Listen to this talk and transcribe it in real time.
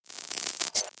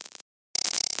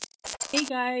Hey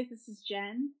guys, this is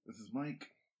Jen, This is Mike.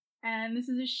 and this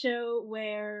is a show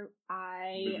where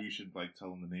Maybe you should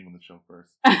tell them the name of the show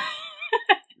first.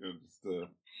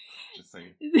 Just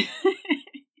say it.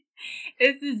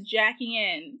 This is Jacking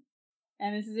In,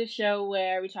 and this is a show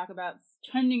where we talk about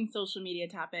trending social media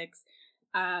topics.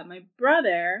 My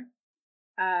brother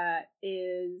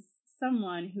is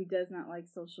someone who does not like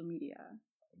social media.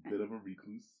 A bit of a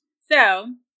recluse.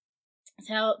 So,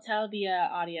 tell the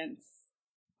audience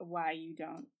why you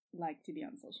don't like to be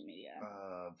on social media.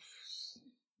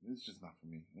 It's just not for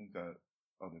me. I've got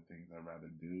other things I'd rather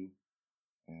do,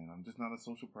 and I'm just not a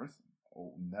social person.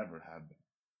 Or never have been.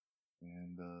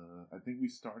 And I think we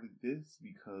started this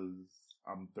because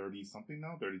I'm 30 something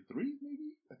now, 33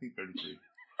 maybe. I think 33.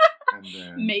 And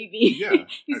then maybe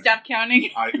you stopped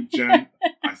counting. Jen,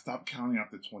 I stopped counting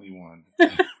after 21.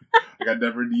 I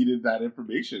never needed that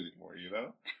information anymore, you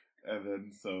know. And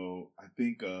then so I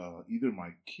think either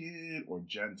my kid or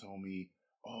Jen told me,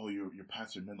 "Oh, you're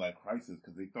past your midlife crisis,"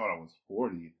 because they thought I was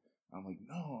 40. I'm like,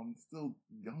 no, I'm still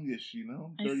youngish, you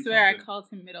know. I swear, I called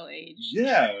him middle age.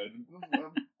 Yeah,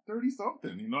 I'm 30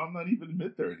 something. You know, I'm not even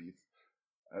mid 30s.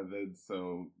 And then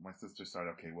so my sister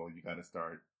started. Okay, well, you got to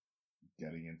start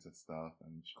getting into stuff,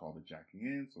 and she called it Jacking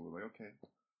In. So we're like, okay,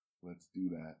 let's do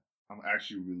that. I'm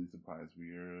actually really surprised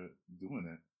we're doing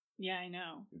it. Yeah, I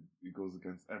know. It goes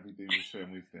against everything this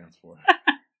family stands for.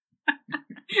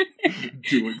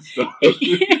 Doing stuff.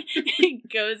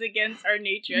 It goes against our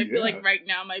nature. I feel like right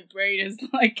now my brain is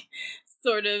like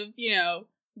sort of,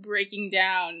 breaking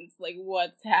down. It's like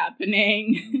what's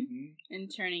happening and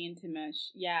turning into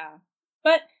mush. Yeah.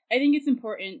 But I think it's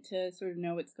important to sort of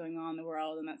know what's going on in the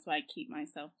world, and that's why I keep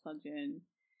myself plugged in.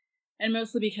 And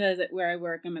mostly because where I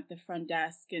work, I'm at the front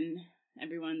desk and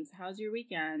everyone's, how's your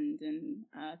weekend? And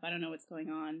if I don't know what's going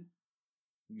on,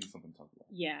 you need something to talk about.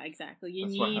 Yeah, exactly. You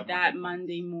need that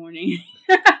Monday morning.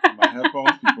 My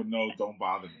headphones, people know, don't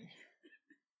bother me.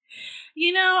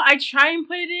 I try and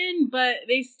put it in, but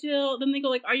then they go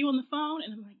like, are you on the phone?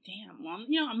 And I'm like, damn, well,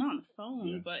 I'm not on the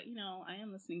phone, but, I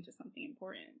am listening to something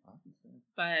important.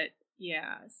 But,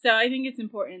 yeah, so I think it's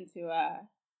important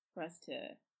for us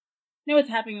to know what's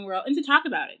happening in the world and to talk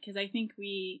about it, because I think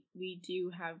we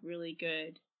do have really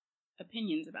good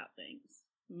opinions about things.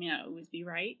 We may not always be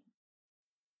right.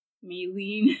 May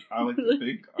lean. I like to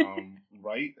think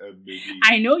right, and maybe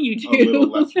I know you do. A little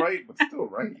less right, but still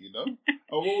right, you know? I'm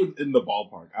always in the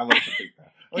ballpark. I like to think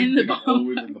that. I'm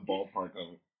always in the ballpark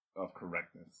of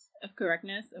correctness. Of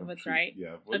correctness, of what's truth. right.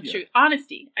 Yeah. Of truth.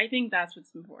 Honesty. I think that's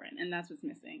what's important, and that's what's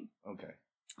missing. Okay.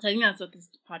 So I think that's what this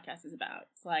podcast is about.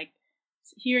 It's like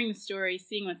hearing the story,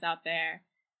 seeing what's out there,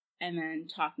 and then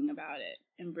talking about it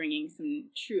and bringing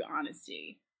some true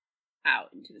honesty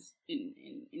out into this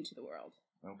into the world.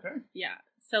 Okay. Yeah.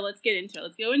 So let's get into it.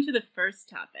 Let's go into the first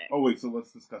topic. Oh, wait. So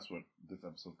let's discuss what this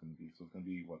episode's going to be. So it's going to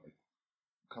be,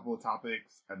 a couple of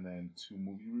topics and then 2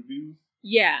 movie reviews?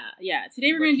 Yeah.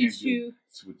 Today we're going to do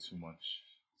 2... with too much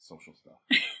social stuff.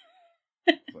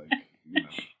 It's like,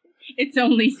 It's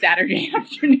only Saturday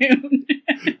afternoon.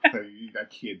 I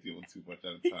can't deal with too much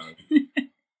at a time.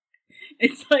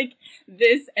 It's like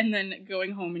this and then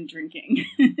going home and drinking.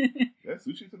 Yeah,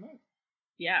 sushi tonight.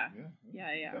 Yeah.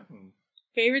 Definitely.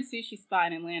 Favorite sushi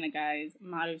spot in Atlanta, guys.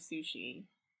 Maru Sushi.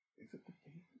 Is it the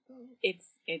favorite though? It's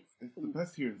the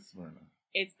best here in Smyrna.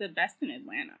 It's the best in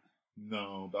Atlanta.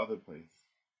 No, the other place.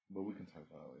 But we can talk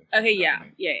about it later. Okay,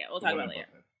 yeah. We'll talk about it later.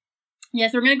 Yeah,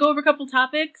 so we're gonna go over a couple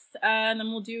topics, and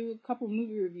then we'll do a couple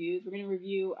movie reviews. We're gonna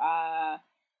review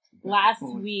last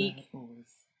week.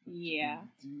 Yeah.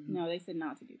 No, they said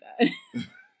not to do that.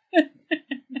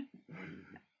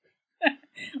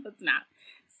 Let's not.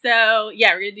 So,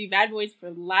 yeah, we're going to do Bad Boys for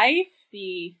Life,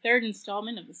 the 3rd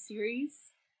installment of the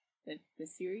series. The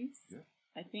series? Yeah.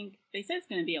 I think they said it's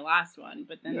going to be a last one,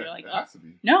 but then they're like, it has to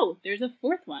be. No, there's a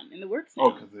 4th one in the works now.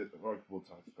 Oh, because we'll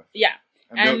talk about it. Yeah.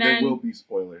 And there will be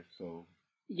spoilers, so...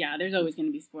 Yeah, there's always going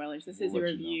to be spoilers. This is a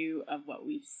review of what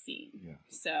we've seen. Yeah.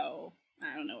 So,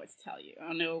 I don't know what to tell you. I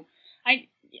don't know. I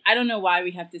don't know why we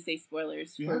have to say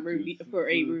spoilers for a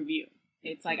review.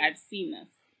 It's like, I've seen this.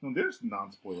 No, there's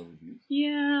non-spoiler reviews.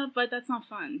 Yeah, but that's not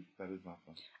fun. That is not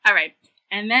fun. All right,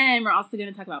 and then we're also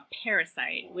going to talk about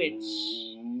Parasite, which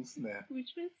snap.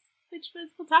 Which was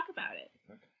we'll talk about it.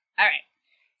 Okay. All right.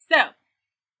 So,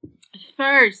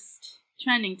 first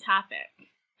trending topic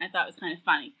I thought was kind of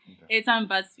funny. Okay. It's on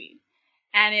BuzzFeed,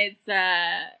 and it's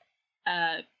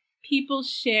people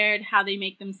shared how they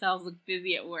make themselves look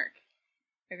busy at work.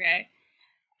 Okay,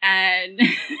 and.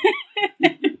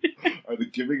 Are they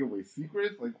giving away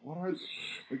secrets?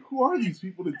 Who are these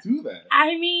people to do that?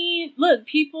 I mean, look,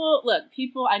 people,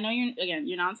 I know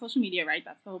you're not on social media, right?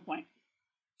 That's the whole point.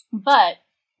 But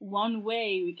one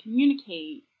way we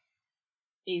communicate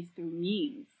is through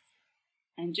memes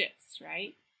and GIFs,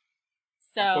 right?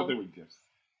 So I thought they were GIFs.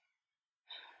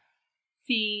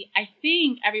 See, I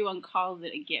think everyone calls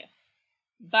it a GIF,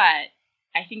 but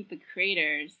I think the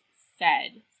creators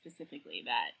said specifically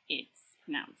that it's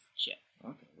pronounced GIF.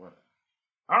 Okay, whatever.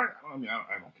 All right, I mean,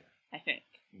 I don't care. I think.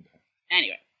 Okay.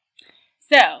 Anyway,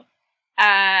 so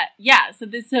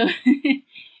so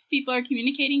people are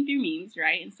communicating through memes,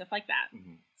 right, and stuff like that.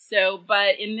 Mm-hmm. So,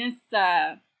 but in this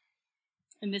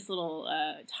little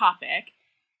topic,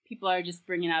 people are just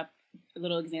bringing up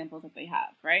little examples that they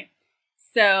have, right?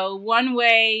 So one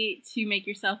way to make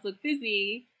yourself look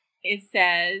busy, it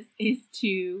says, is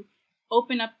to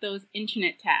open up those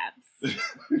internet tabs.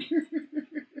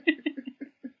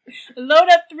 Load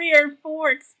up 3 or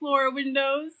 4 Explorer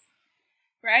windows,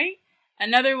 right?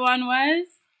 Another one was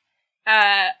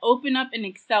open up an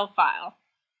Excel file.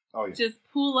 Oh, yeah. Just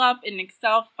pull up an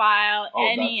Excel file,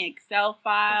 any Excel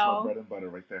file. That's my bread and butter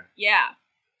right there. Yeah.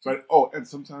 But and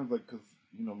sometimes, like, because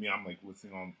you know me, I'm like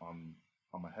listening on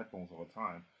my headphones all the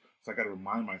time, so I got to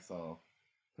remind myself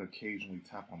to occasionally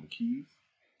tap on the keys.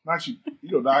 Not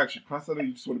actually press on it.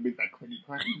 You just want to make that clicky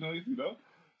clacky noise,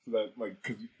 so that, like,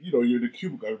 because you're in the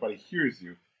cubicle, everybody hears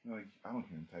you. You're like, I don't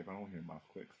hear him type. I don't hear him mouse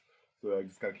clicks. So I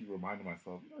just gotta keep reminding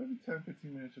myself, every 10,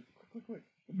 15 minutes, just click,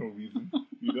 for no reason,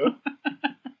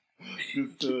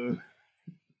 just to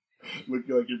look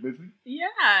like you're busy. Yeah.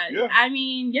 I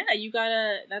mean, yeah, you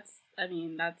gotta. That's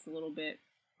a little bit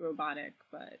robotic,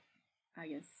 but I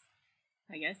guess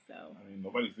so. I mean,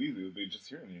 nobody sees you; they just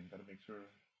hearing you. You gotta make sure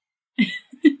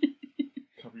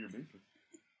cover your bases.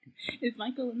 Is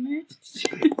Michael in there?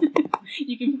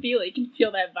 You can feel it. You can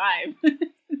feel that vibe.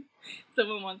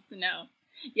 Someone wants to know.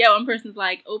 Yeah, one person's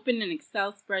like, open an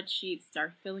Excel spreadsheet,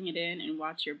 start filling it in, and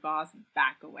watch your boss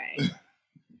back away.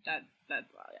 That's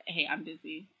hey, I'm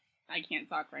busy. I can't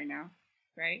talk right now,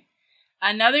 right?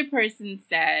 Another person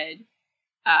said,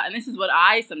 and this is what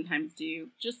I sometimes do,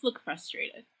 just look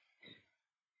frustrated.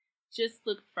 Just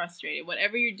look frustrated.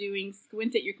 Whatever you're doing,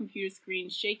 squint at your computer screen,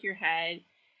 shake your head,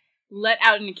 let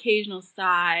out an occasional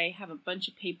sigh, have a bunch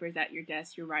of papers at your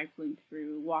desk you're rifling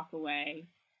through, walk away.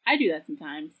 I do that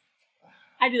sometimes.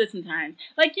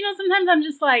 Like, sometimes I'm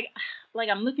just like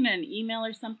I'm looking at an email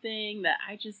or something that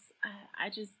I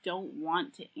just don't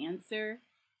want to answer.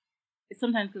 It's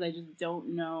sometimes because I just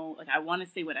don't know. Like, I want to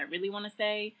say what I really want to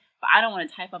say, but I don't want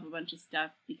to type up a bunch of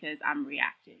stuff because I'm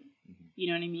reacting. Mm-hmm. You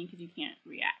know what I mean? Because you can't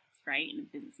react, right, in a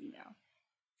business email.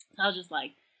 So I'll just,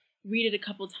 like, read it a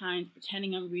couple times,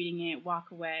 pretending I'm reading it, walk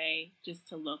away, just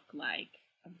to look like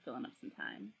I'm filling up some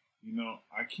time.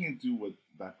 I can't do what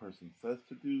that person says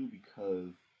to do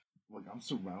because, like, I'm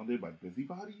surrounded by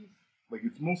busybodies. Like,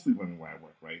 it's mostly women where I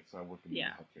work, right? So I work in the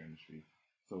healthcare industry.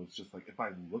 So it's just like, if I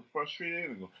look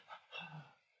frustrated and go,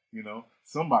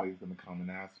 somebody's going to come and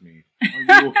ask me,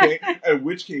 are you okay? In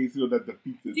which case, that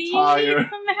defeats the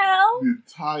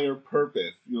entire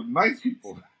purpose. Nice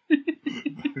people.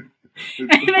 And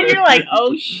then you're like,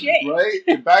 oh shit. Right?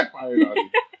 It backfired on me.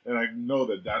 And I know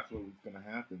that that's what was going to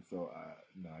happen. So,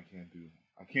 no, I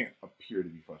can't appear to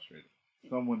be frustrated.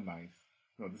 Someone nice.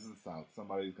 No, this is the South.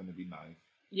 Somebody's going to be nice.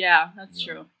 Yeah, that's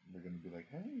true. They're going to be like,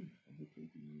 hey, I'm okay.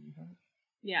 Do you need help?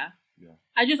 Yeah.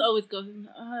 I just always go,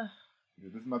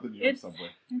 this is not the New York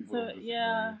subway.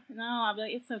 I'll be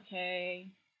like, it's okay.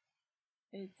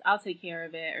 I'll take care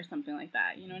of it or something like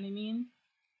that. You know what I mean?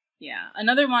 Yeah.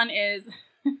 Another one is,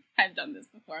 I've done this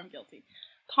before. I'm guilty.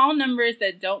 Call numbers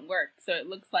that don't work so it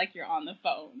looks like you're on the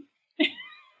phone.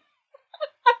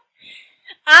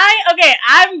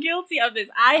 I'm guilty of this.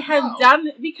 I have done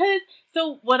this because,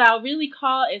 so what I'll really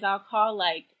call is I'll call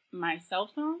like my cell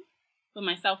phone, but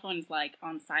my cell phone is like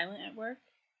on silent at work.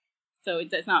 So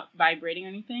it's not vibrating or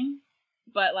anything.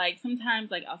 But like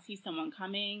sometimes like I'll see someone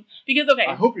coming because,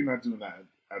 I hope you're not doing that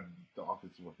at the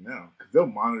office you work now because they'll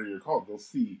monitor your calls. They'll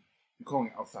see you're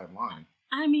calling outside line.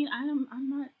 I mean, I don't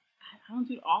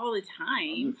do it all the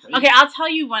time. Okay, I'll tell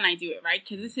you when I do it, right?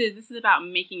 Because this is about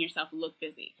making yourself look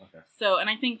busy. Okay. So, and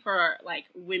I think for like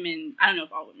women, I don't know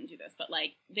if all women do this, but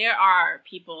like there are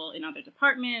people in other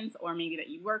departments or maybe that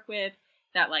you work with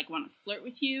that like want to flirt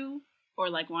with you or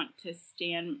like want to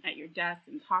stand at your desk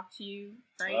and talk to you,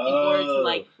 right? In order to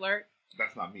like flirt.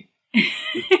 That's not me.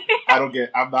 I'm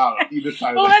not on either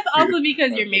side well, of that. Well, that's also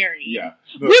because you're married. Yeah.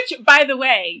 No. Which, by the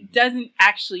way, doesn't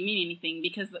actually mean anything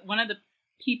because one of the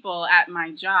people at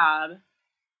my job,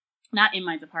 not in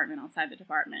my department, outside the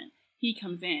department, he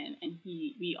comes in and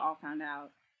we all found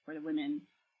out, or the women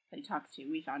that he talks to,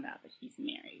 we found out that he's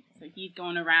married. So he's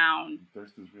going around.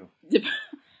 Thirst is real.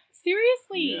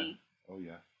 Seriously? Yeah. Oh,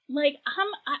 yeah. Like,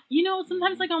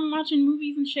 sometimes like I'm watching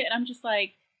movies and shit, and I'm just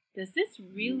like, does this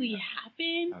really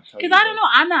happen? Because I don't know.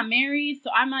 I'm not married, so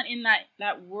I'm not in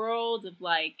that world of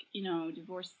like,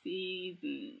 divorcees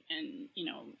and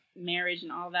marriage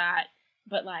and all that.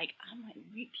 But like, I'm like,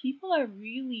 people are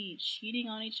really cheating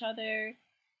on each other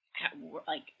at work,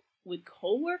 like with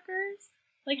coworkers.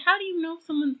 Like, how do you know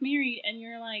someone's married and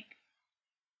you're like,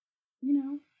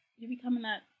 you're becoming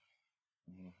that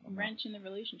wrench in the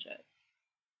relationship?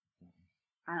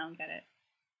 I don't get it.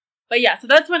 But yeah, so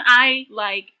that's when I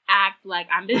like act like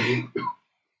I'm busy.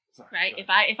 Right? If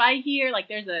I hear like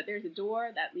there's a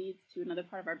door that leads to another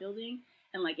part of our building,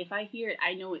 and like if I hear it,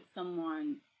 I know it's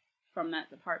someone from that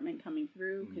department coming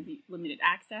through because he limited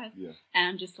access. Yeah. And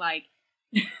I'm just like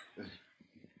and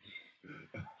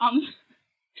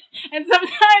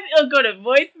sometimes it'll go to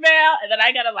voicemail, and then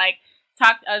I gotta like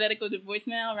talk. I gotta go to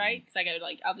voicemail, right? Because I gotta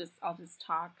like I'll just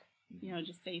talk,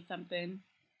 just say something.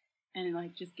 And,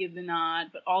 like, just give the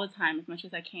nod. But all the time, as much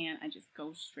as I can, I just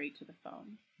go straight to the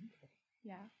phone.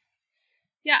 Yeah.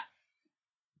 Yeah.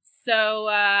 So,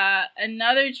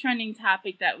 another trending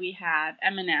topic that we have,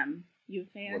 Eminem. You a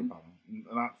fan? What about him?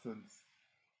 Not since...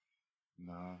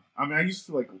 Nah. I mean, I used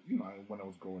to, like, when I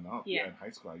was growing up. Yeah. In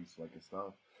high school, I used to like his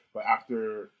stuff. But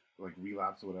after, like,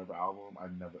 Relapse or whatever album, I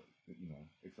never,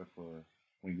 except for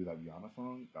when he did that Rihanna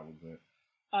song, that was it.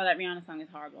 Oh, that Rihanna song is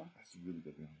horrible. That's a really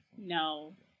good Rihanna song.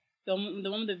 No. Yeah. The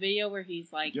one with the video where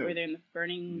he's like, where they're in the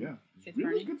burning. Yeah, it's a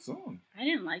really good song. I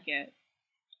didn't like it.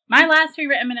 My last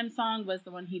favorite Eminem song was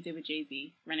the one he did with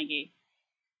Jay-Z, Renegade.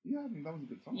 Yeah, I mean that was a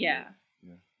good song. Yeah.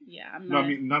 Yeah. Yeah, I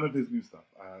mean none of his new stuff.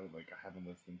 I haven't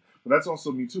listened, but that's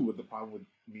also me too. With the problem with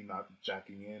me not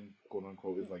jacking in, quote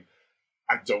unquote, is like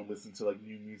I don't listen to like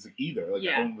new music either. Like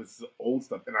I don't listen to old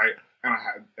stuff, and I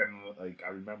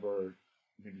remember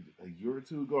maybe a year or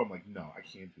two ago, I'm like, no, I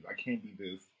can't do that. I can't be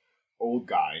this old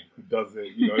guy who does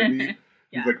it, you know what I mean?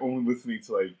 He's like only listening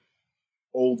to like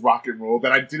old rock and roll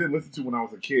that I didn't listen to when I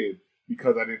was a kid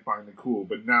because I didn't find it cool.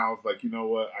 But now it's like, you know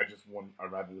what?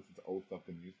 I'd rather listen to old stuff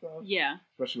than new stuff. Yeah.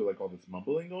 Especially with like all this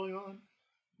mumbling going on.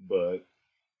 But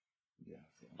yeah.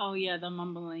 So. Oh yeah, the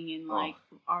mumbling in like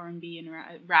R&B and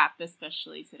rap,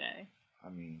 especially today. I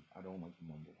mean, I don't like the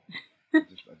mumble. I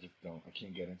just don't. I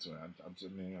can't get into it. I'm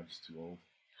just too old.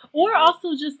 Or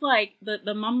also just like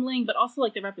the mumbling, but also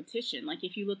like the repetition. Like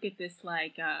if you look at this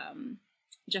like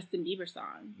Justin Bieber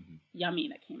song, Yummy,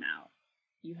 that came out.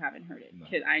 You haven't heard it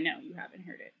because I know you haven't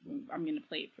heard it. I'm gonna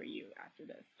play it for you after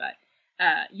this. But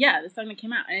the song that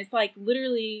came out, and it's like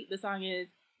literally the song is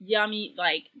yummy.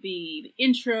 Like the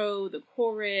intro, the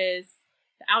chorus,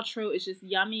 the outro is just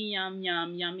yummy, yum,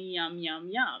 yum, yummy, yum, yum,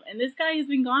 yum. And this guy has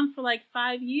been gone for like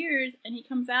 5 years, and he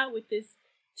comes out with this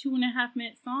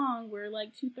 2.5-minute song where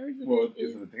like 2/3 of it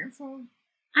is it a dance song?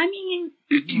 I mean,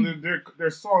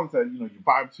 there's songs that you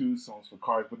vibe to, songs for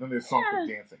cars, but then there's songs for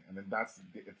dancing, and then it's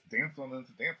dance song, then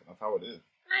it's dancing. That's how it is.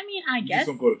 I mean, I guess you just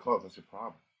don't go to clubs. That's your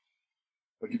problem.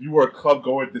 Like if you were a club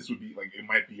goer, this would be like it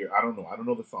might be. I don't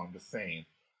know the song. I'm just saying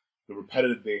the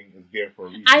repetitive thing is there for a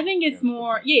reason. I think it's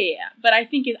more but I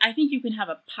think you can have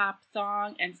a pop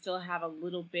song and still have a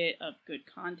little bit of good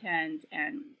content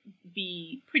and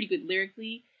be pretty good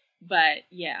lyrically. But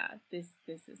yeah, this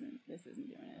isn't doing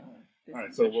it. All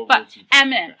right, so but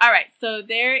Eminem. Okay. All right, so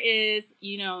there is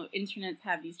internets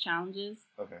have these challenges.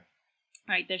 Okay. All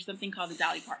right, there's something called the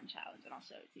Dolly Parton challenge, and I'll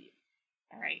show it to you.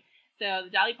 All right, so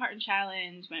the Dolly Parton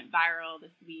challenge went viral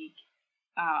this week,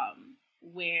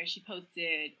 where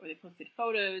they posted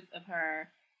photos of her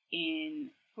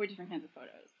in 4 different kinds of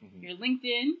photos. Mm-hmm. Your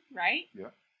LinkedIn, right?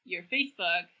 Yeah. Your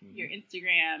Facebook, your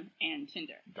Instagram, and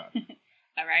Tinder. Got it.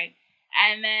 All right.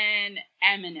 And then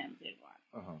Eminem did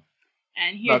one. Uh-huh.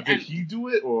 And did he do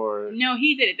it or? No,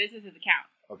 he did it. This is his account.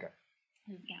 Okay.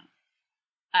 His account.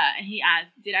 And he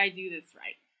asked, "Did I do this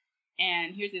right?"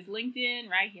 And here's his LinkedIn,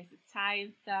 right? He has his tie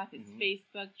and stuff. His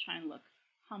Facebook, trying to look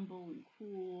humble and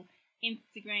cool.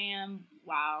 Instagram,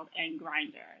 wild, and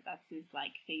Grindr. That's his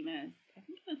like famous. I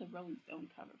think it was a Rolling Stone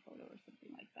cover photo or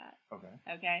something like that.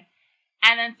 Okay. Okay.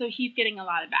 And then so he's getting a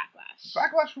lot of backlash.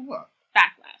 Backlash from what?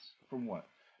 Backlash. From what?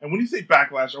 And when you say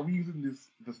backlash, are we using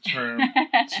this term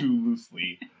too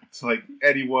loosely? It's like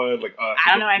anyone, like us.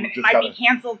 I don't know. It might be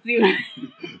canceled soon.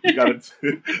 You got a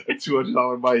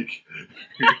 $200 mic.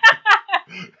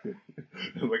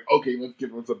 Like, okay, let's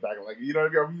give him some backlash. Like, you know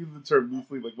what I mean? Are we using the term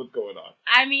loosely? Like, what's going on?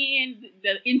 I mean,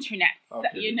 the internet.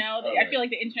 Okay. Right. I feel like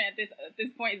the internet at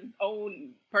this point is its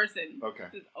own person. Okay.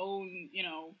 It's its own,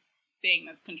 thing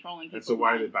that's controlling people. And so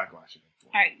why are they backlashing it?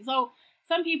 All right. So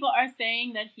some people are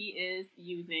saying that he is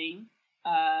using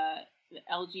the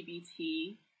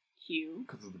LGBTQ.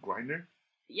 Because of the Grindr?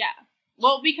 Yeah.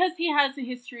 Well, because he has a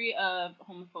history of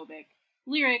homophobic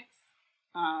lyrics,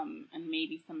 and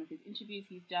maybe some of his interviews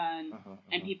he's done,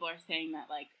 and people are saying that,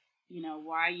 like, you know,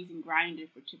 why using Grindr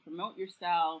to promote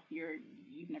yourself?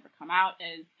 You've never come out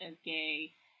as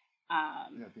gay. I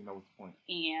think that was the point.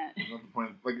 And it's not the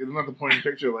point. Like, it's not the point in the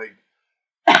picture. Like,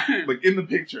 like in the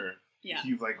picture,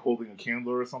 he's like holding a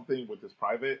candle or something with his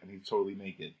private, and he's totally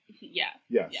naked. Yeah.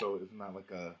 So it's not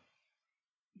like a.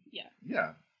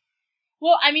 Yeah.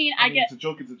 Well, I mean, I get it's a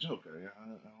joke. It's a joke. I don't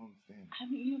understand. I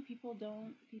mean, you know, people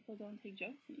don't take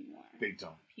jokes anymore. They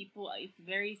don't. It's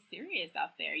very serious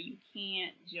out there. You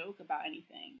can't joke about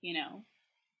anything, you know.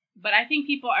 But I think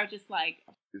people are just like.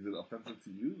 Is it offensive to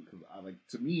you? Because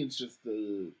to me, it's just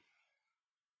there's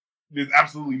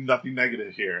absolutely nothing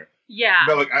negative here. Yeah.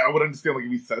 But like, I would understand like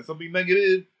if he said something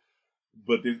negative,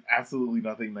 but there's absolutely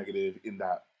nothing negative in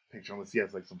that picture unless he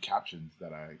has like some captions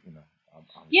that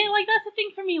yeah, like that's the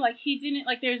thing for me. Like he didn't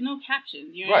there's no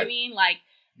captions. You know what I mean? Like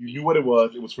you knew what it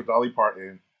was. It was for Dolly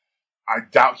Parton. I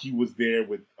doubt he was there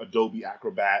with Adobe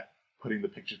Acrobat putting the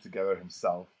picture together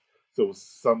himself. So it was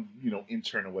some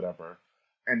intern or whatever,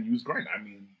 and used Grindr. I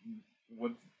mean,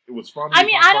 it was fun. I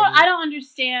mean, I don't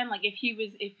understand like if he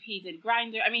did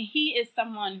Grindr. I mean, he is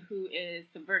someone who is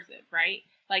subversive, right?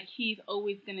 Like he's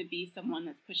always going to be someone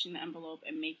that's pushing the envelope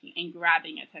and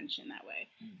grabbing attention that way.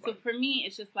 Right. So for me,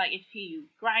 it's just like if he used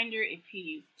Grindr, if he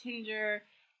used Tinder,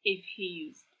 if he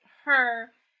used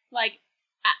her, like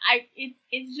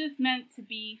it's just meant to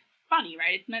be funny,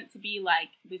 right? It's meant to be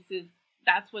like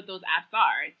that's what those apps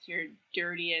are. It's your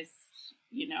dirtiest,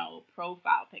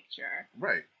 profile picture.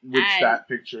 Right. Which that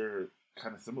picture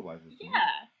kind of symbolizes.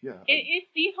 Yeah. It's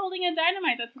he's holding a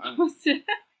dynamite that's supposed to.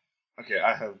 Okay,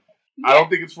 I don't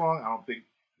think it's wrong. I don't think,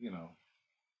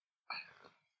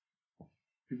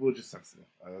 people are just sensitive.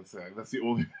 That's the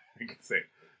only thing I can say.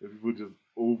 People are just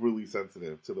overly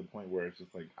sensitive to the point where it's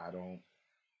just like, I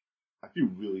feel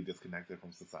really disconnected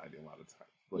from society a lot of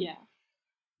times. Like,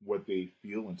 what they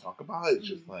feel and talk about, it's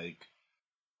just like,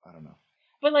 I don't know.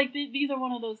 But like these are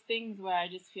one of those things where I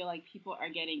just feel like people are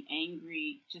getting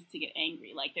angry just to get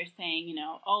angry. Like they're saying,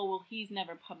 oh well, he's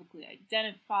never publicly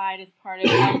identified as part of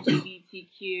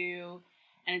LGBTQ,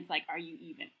 and it's like, are you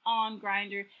even on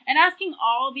Grindr? And asking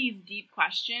all these deep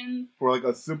questions for like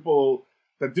a simple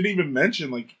that didn't even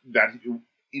mention like that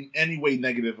in any way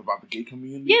negative about the gay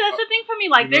community. Yeah, that's the thing for me.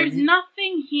 Like, there's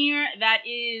nothing here that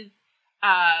is.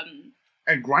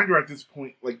 And Grindr at this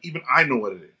point, like even I know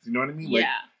what it is. You know what I mean? Like,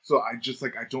 yeah. So I just I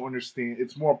don't understand.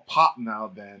 It's more pop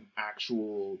now than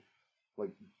actual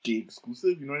like gay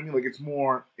exclusive. You know what I mean? Like it's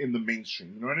more in the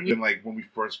mainstream. You know what I mean? Than like when we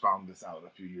first found this out a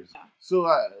few years ago. So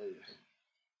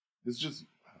it's just.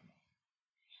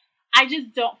 I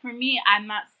just don't. For me, I'm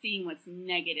not seeing what's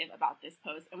negative about this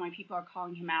post, and when people are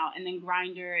calling him out, and then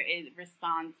Grindr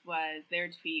response was their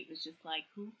tweet was just like,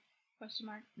 "Who?" Question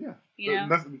mark. Yeah,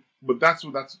 that's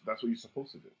what you're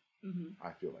supposed to do. Mm-hmm.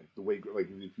 I feel like the way, like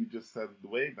if you just said the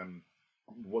way, then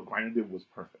what Grindr did was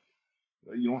perfect.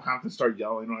 You don't have to start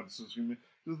yelling. You don't have to start screaming.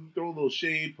 Just throw a little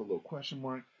shade, put a little question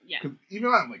mark. Yeah. Because even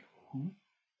I'm like, who?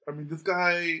 I mean, this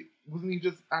guy wasn't he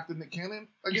just after Nick Cannon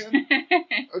again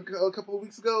a couple of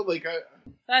weeks ago? Like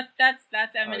that's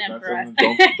Eminem for us.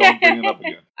 Don't bring it up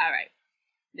again. All right.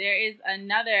 There is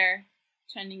another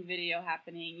trending video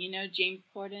happening. James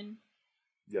Corden.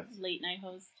 Yes. Late night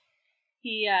host.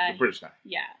 The British guy.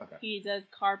 Yeah. Okay. He does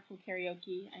carpool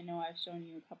karaoke. I know I've shown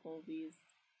you a couple of these.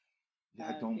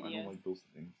 Yeah, I don't like those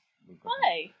things.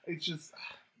 Why? It's just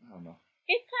I don't know.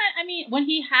 It's kind of, when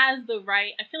he has the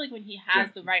right, I feel like when he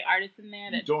has the right artist in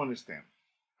there. You don't understand.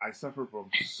 I suffer from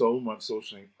so much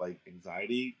social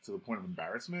anxiety to the point of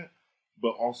embarrassment, but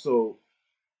also,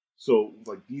 so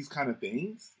like these kind of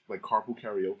things, like carpool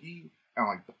karaoke and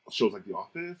like shows like The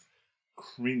Office,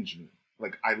 cringe me.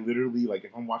 Like I literally, like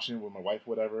if I'm watching it with my wife, or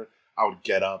whatever, I would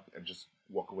get up and just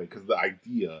walk away because the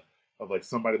idea of like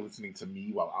somebody listening to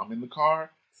me while I'm in the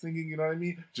car singing, you know what I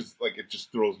mean? Just like it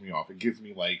just throws me off. It gives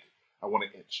me like. I want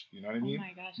to itch. You know what I mean? Oh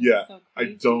my gosh! Yeah, so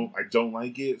crazy. I don't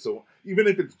like it. So even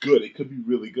if it's good, it could be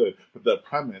really good. But the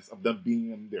premise of them being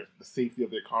in the safety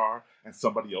of their car and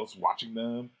somebody else watching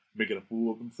them making a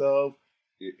fool of themselves,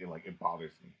 it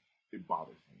bothers me. It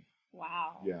bothers me.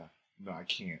 Wow. Yeah. No, I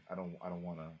can't. I don't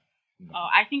want to. No. Oh,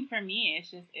 I think for me, it's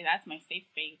just that's my safe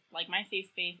space. Like my safe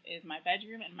space is my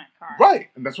bedroom and my car. Right,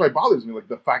 and that's why it bothers me. Like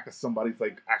the fact that somebody's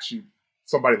like actually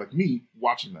somebody like me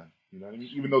watching them. You know what I mean?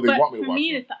 Even though they want me to watch. For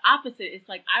me, them. It's the opposite. It's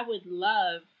like I would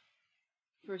love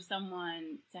for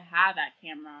someone to have that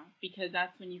camera because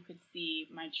that's when you could see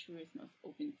my truest, most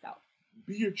open self.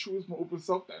 Be your truest, most open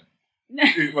self then.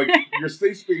 Like your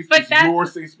safe space But is your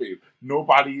safe space.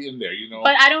 Nobody in there, you know.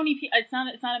 But I don't need. It's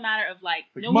not a matter of like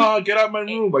no Ma, get out of my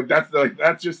room.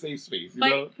 That's your safe space. You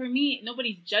know? For me,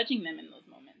 nobody's judging them in those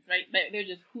moments, right? They're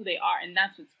just who they are, and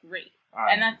that's what's great. All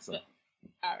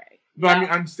right. No, I mean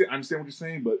I understand what you're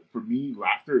saying, but for me,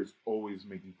 laughter is always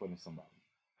making fun of somebody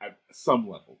at some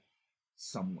level,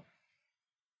 somewhere.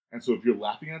 And so if you're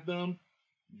laughing at them,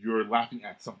 you're laughing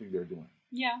at something they're doing.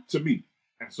 Yeah. To me.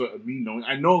 And so me knowing,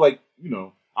 I know, like, you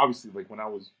know, obviously, like when I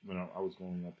was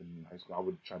growing up in high school, I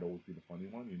would try to always be the funny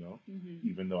one, you know,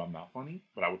 even though I'm not funny,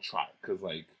 but I would try because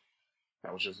like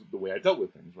that was just the way I dealt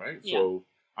with things, right? Yeah. So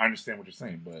I understand what you're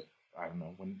saying, but I don't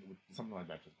know when something like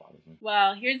that just bothers me.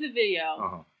 Well, here's a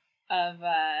video of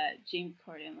James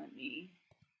Corden with me.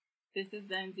 This is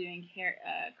them doing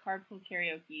carpool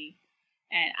karaoke,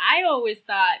 and I always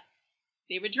thought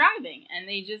they were driving, and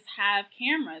they just have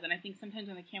cameras. And I think sometimes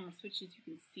when the camera switches, you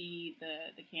can see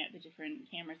the different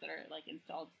cameras that are like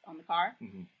installed on the car.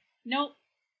 Mm-hmm. Nope,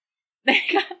 they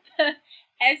got the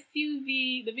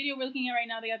SUV. The video we're looking at right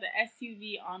now, they got the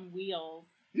SUV on wheels.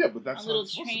 Yeah, but that's on little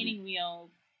training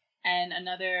wheels, and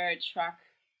another truck,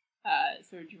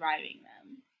 sort of driving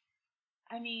them.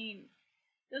 I mean,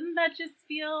 doesn't that just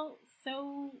feel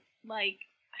so like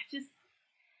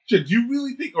do you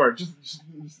really think, or just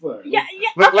yeah.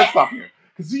 Let's stop here.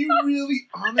 Because are you really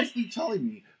honestly telling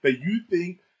me that you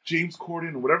think James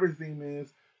Corden, or whatever his name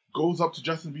is, goes up to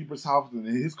Justin Bieber's house in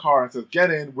his car and says,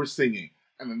 "Get in, we're singing,"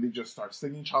 and then they just start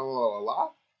singing "Cha La La La"?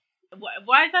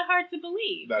 Why is that hard to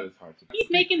believe? That is hard to believe.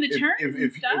 He's making the turns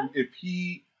and stuff. If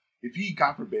he,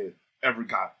 God forbid, ever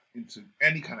got into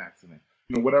any kind of accident,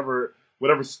 you know,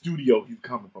 whatever studio he's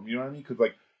coming from, you know what I mean? Because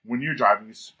like when you're driving,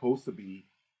 you're supposed to be.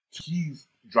 He's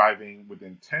driving with the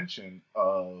intention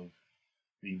of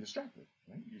being distracted,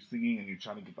 right? You're singing and you're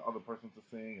trying to get the other person to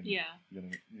sing, and you're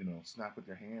gonna, you know, snap with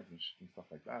your hands and stuff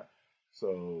like that.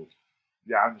 So,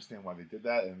 yeah, I understand why they did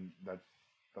that, and that's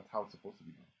how it's supposed to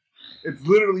be done. It's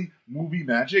literally movie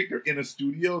magic. They're in a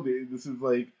studio. This is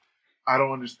like, I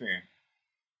don't understand.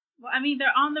 Well, I mean,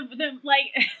 they're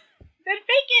like, then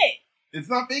fake it. It's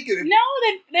not faking it. No,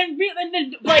 then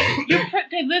like,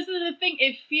 because this is the thing.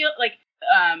 It feels like.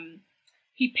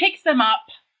 He picks them up,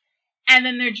 and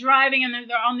then they're driving, and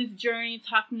they're on this journey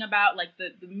talking about like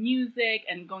the music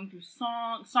and going through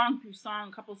song through song,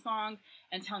 a couple songs,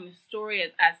 and telling the story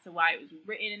as to why it was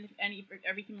written and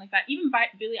everything like that. Even by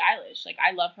Billie Eilish, like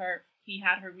I love her. He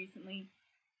had her recently,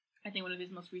 I think one of his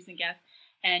most recent guests,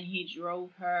 and he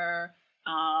drove her.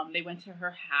 They went to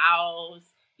her house.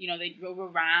 You know, they drove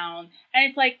around, and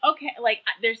it's like, okay, like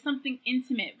there's something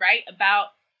intimate, right, about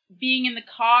being in the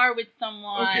car with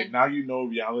someone. Okay, now you know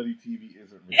reality TV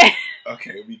isn't real.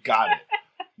 Okay, we got it.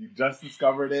 You just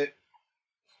discovered it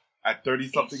at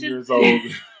 30-something years old.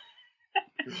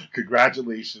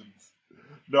 Congratulations.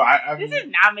 No, I this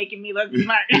is not making me look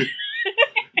smart. It's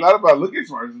not about looking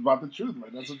smart. It's about the truth, man.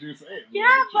 That's what you're saying.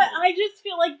 Yeah, but I just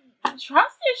feel like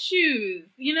trust issues,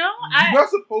 you know? You're not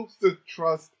supposed to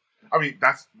trust. I mean,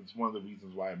 that's one of the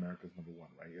reasons why America's number one,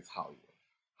 right? It's Hollywood.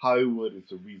 Hollywood is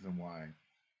the reason why.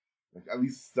 Like at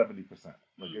least 70%.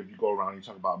 Like if you go around and you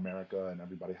talk about America and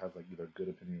everybody has like either good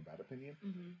opinion or bad opinion,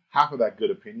 half of that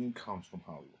good opinion comes from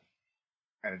Hollywood,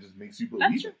 and it just makes you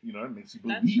believe it. You know, it makes you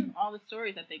believe. That's true. All the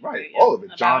stories that they create, all of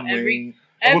it. John Wayne.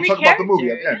 And we'll talk about the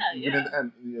movie at the end. Even in the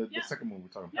end, the second movie we're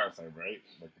talking Parasite, right?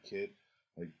 Like the kid,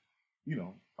 like you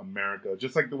know, America.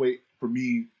 Just like the way for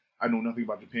me, I know nothing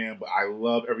about Japan, but I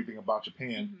love everything about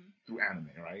Japan through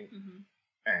anime, right?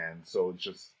 And so it's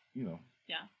just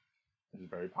it's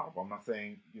very powerful. I'm not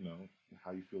saying, you know,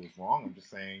 how you feel is wrong. I'm just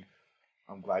saying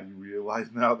I'm glad you realize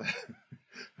now that,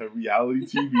 that reality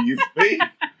TV is fake.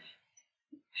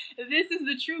 This is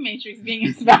the true Matrix being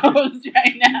exposed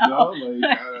right now. You know,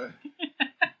 like,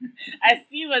 I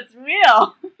see what's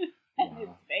real. And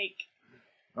it's fake.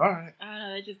 All right. I don't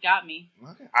know. That just got me.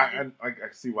 Okay. I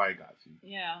see why it got you.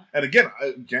 Yeah. And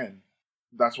again,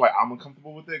 that's why I'm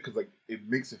uncomfortable with it, because like it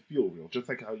makes it feel real. Just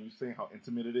like how you saying how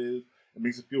intimate it is. It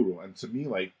makes it feel real. And to me,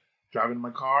 like, driving in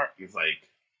my car is like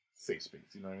safe space.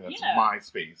 You know what I mean? That's my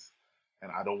space. And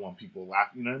I don't want people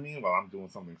laughing, you know what I mean? While I'm doing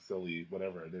something silly,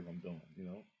 whatever it is I'm doing, you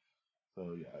know?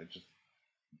 So,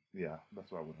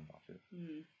 that's what I wouldn't watch it.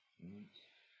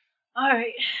 All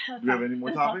right. Do you have any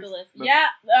more topics? Yeah.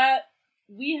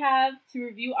 We have to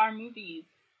review our movies.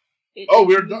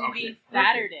 We're done. Okay.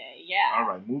 Saturday, yeah. All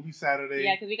right, movie Saturday.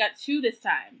 Yeah, because we got 2 this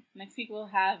time. Next week we'll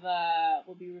have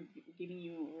we'll be giving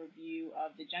you a review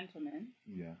of The Gentleman.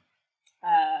 Yeah.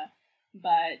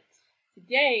 But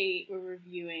today we're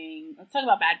reviewing. Let's talk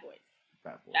about Bad Boys.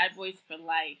 Bad Boys. Bad Boys for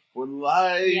life. For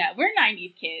life. Yeah, we're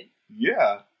 90s kids.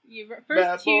 Yeah. First two.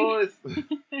 Bad boys.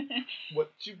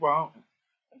 What you want?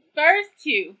 First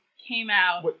two came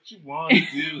out. What you want to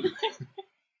do?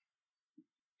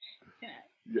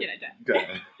 Can I Go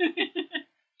ahead.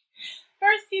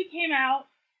 First two came out.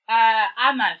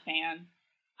 I'm not a fan.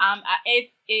 I'm not a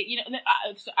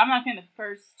fan of the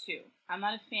first two. I'm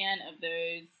not a fan of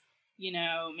those,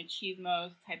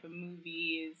 machismos type of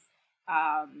movies.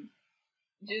 That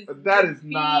is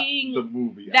not the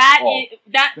movie. That is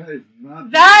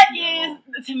not. That is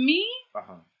to me.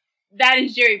 That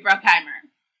is Jerry Bruckheimer.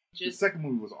 The second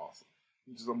movie was awesome.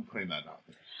 I'm putting that out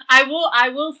there. I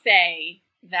will say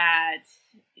that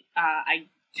I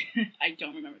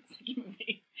don't remember the second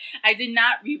movie. I did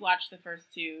not rewatch the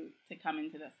first two to come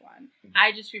into this one.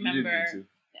 I just remember.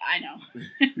 I know.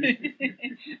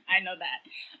 I know that.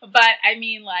 But I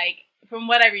mean, like, from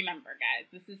what I remember, guys,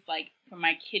 this is like from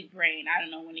my kid brain. I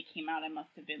don't know when it came out. I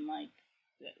must have been like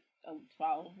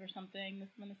 12 or something. This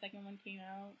when the second one came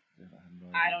out. Yeah,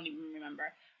 I don't even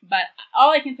remember. But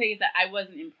all I can say is that I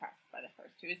wasn't impressed by the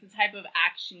first two. It's the type of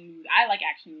action movie. I like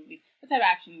action movies. The type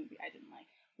of action movie I didn't like.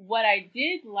 What I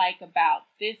did like about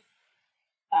this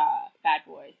Bad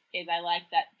Boys is I like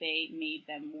that they made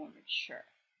them more mature.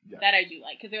 Yeah. That I do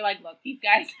like, because they're like, look, these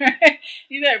guys are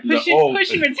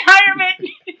pushing retirement.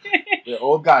 They're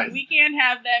old guys. We can't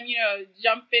have them,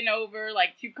 jumping over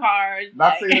like two cars.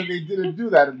 Not saying that they didn't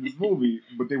do that in this movie,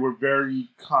 but they were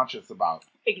very conscious about it.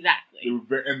 Exactly.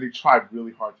 They tried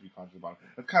really hard to be conscious about it.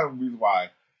 That's kind of the reason why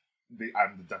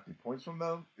I'm deducting points from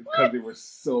them. It's because they were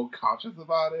so conscious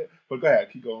about it. But go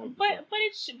ahead, keep going. But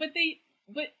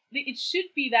it should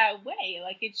be that way.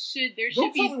 Like, it should. There should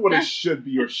Don't be. Tell me what it should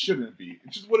be or shouldn't be.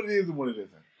 It's just what it is and what it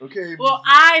isn't. Okay. Well,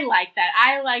 I like that.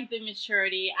 I like the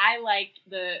maturity. I like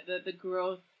the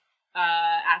growth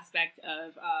aspect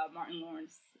of Martin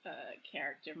Lawrence's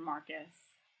character, Marcus.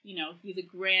 He's a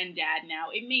granddad now.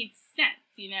 It made sense.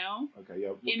 Okay.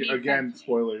 Yeah. Again,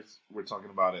 spoilers. We're talking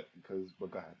about it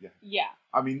but go ahead. Yeah. Yeah.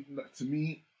 I mean, to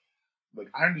me, like,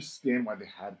 I understand why they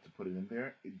had to put it in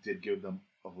there. It did give them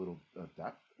a little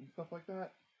depth and stuff like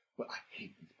that, but I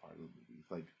hate these part of the movies.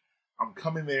 Like, I'm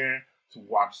coming there to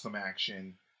watch some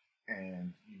action,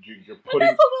 and you're putting. But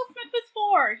that's what Will Smith was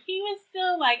for. He was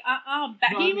still like,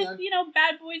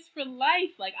 Bad Boys for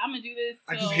life. Like, I'm gonna do this.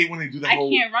 I just hate when they do that. I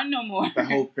can't run no more. That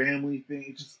whole family thing.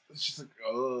 It's just like,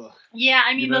 ugh. Yeah,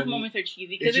 I mean, those moments are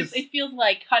cheesy because it feels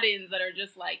like cut-ins that are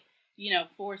just like,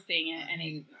 forcing it,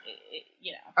 and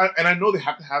And I know they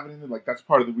have to have it in there. Like, that's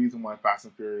part of the reason why Fast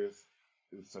and Furious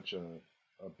is such a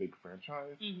big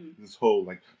franchise. Mm-hmm. This whole,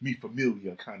 like, Mi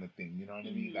Familia kind of thing, you know what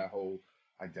I mean? That whole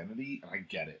identity, and I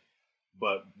get it.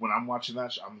 But when I'm watching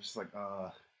that, I'm just like,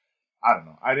 I don't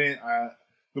know.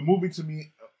 The movie to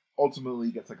me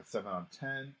ultimately gets like a 7 out of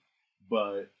 10,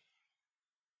 but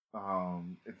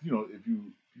if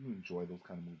you enjoy those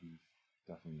kind of movies,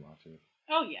 definitely watch it.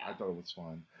 Oh yeah. I thought it was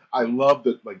fun. I love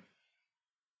that, like,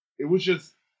 it was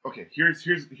just okay. Here was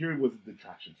the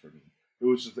detractions for me. It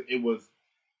was just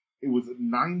it was a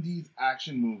 90s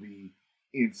action movie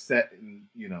set in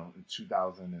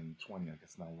 2020. I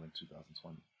guess now we're in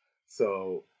 2020.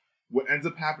 So what ends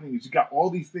up happening is you got all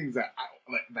these things that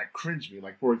cringe me.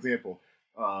 Like, for example,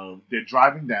 they're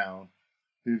driving down.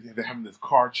 They're having this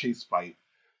car chase fight.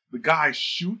 The guy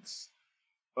shoots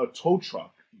a tow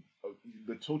truck.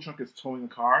 The tow truck is towing a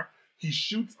car. He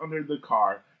shoots under the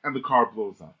car, and the car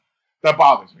blows up. That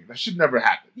bothers me. That should never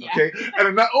happen, okay? Yeah.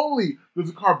 And not only does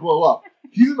the car blow up,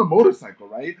 he's in a motorcycle,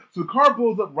 right? So the car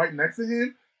blows up right next to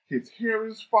him. His hair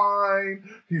is fine.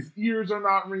 His ears are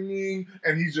not ringing,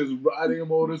 and he's just riding a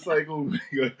motorcycle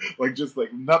like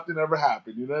nothing ever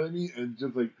happened. You know what I mean? And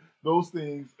just like those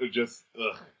things are just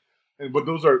ugh. But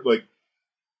those are like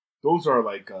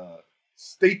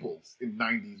staples in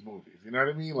 90s movies. You know what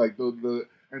I mean? Like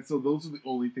and so those are the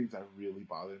only things that really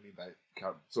bothered me. That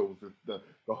count. So the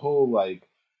whole like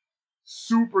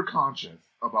super conscious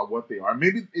about what they are.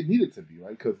 Maybe it needed to be,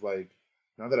 right? Because like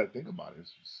now that I think about it,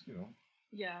 it's just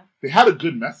yeah. They had a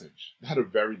good message. They had a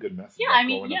very good message. Yeah, I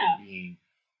mean, yeah. And being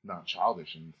not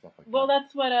childish and stuff like that. Well,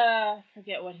 that's what I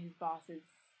forget what his boss in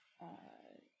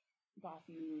the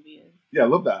movie is. Yeah, I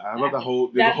love that. I love the whole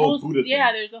Buddha thing.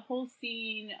 Yeah, there's a whole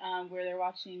scene where they're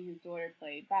watching his daughter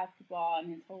play basketball,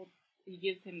 and he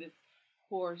gives him this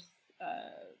horse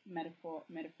metaphor,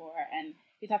 and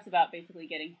he talks about basically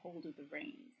getting hold of the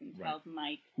reins and tells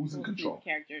Mike, who's in control,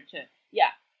 character, to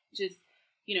just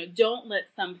don't let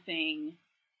something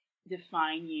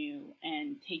define you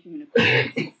and take you in a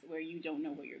course where you don't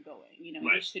know where you're going.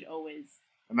 Right. You should always.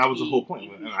 And that was the whole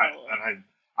point. And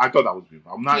I thought that was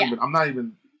beautiful. I'm not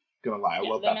even gonna lie. I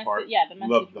love that part. Yeah, the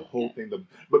message. Love the whole thing.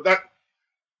 But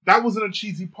that wasn't a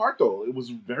cheesy part though. It was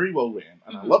very well written,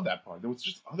 and I love that part. There was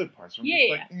just other parts from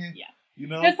you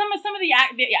know. No, some of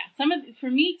the for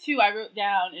me too. I wrote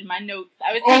down in my notes.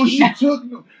 I was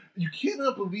You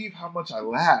cannot believe how much I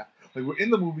laughed. Like we're in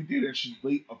the movie theater and she's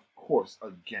late, of course,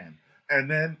 again. And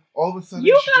then all of a sudden,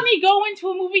 you got me go into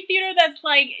a movie theater that's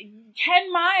like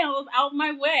 10 miles out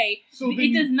my way. So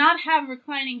it does not have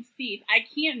reclining seats. I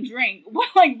can't drink.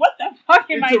 Like, what the fuck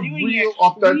am I doing here? It's a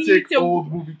real, authentic old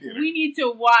movie theater. We need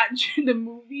to watch the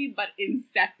movie, but in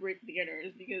separate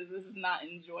theaters, because this is not an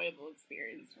enjoyable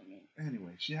experience for me.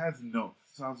 Anyway, she has notes,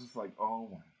 so I was just like, oh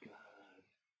my god.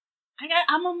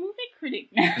 I'm a movie critic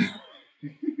now.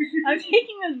 I'm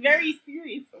taking this very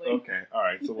seriously. Okay, all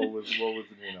right. So what was the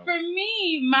note? For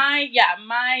me, my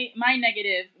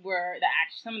negatives were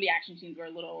some of the action scenes were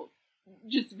a little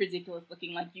just ridiculous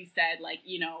looking, like you said, like,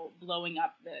 you know, blowing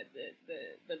up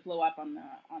the blow up on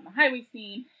the highway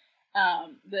scene.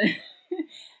 The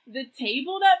the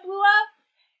table that blew up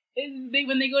is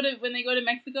when they go to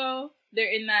Mexico,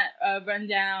 they're in that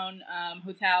rundown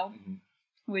hotel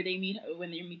where they meet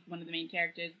one of the main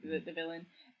characters, the villain.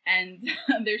 And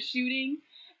they're shooting,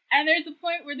 and there's a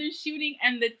point where they're shooting,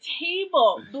 and the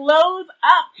table blows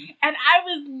up, and I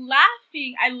was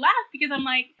laughing. I laughed because I'm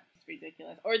like, it's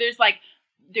ridiculous. Or there's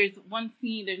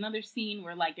another scene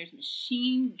where like there's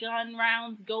machine gun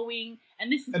rounds going,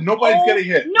 and nobody's getting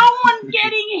hit. No one's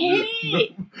getting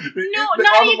hit.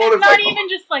 Not even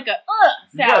just like a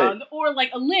sound or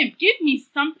like a limp. Give me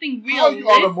something realistic.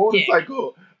 How are you on a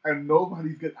motorcycle? And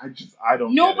nobody's getting. I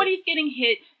don't. Nobody's getting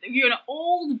hit. You're in an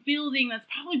old building that's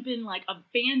probably been like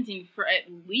abandoned for at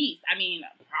least. I mean,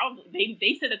 probably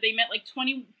they said that they met like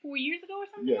 24 years ago or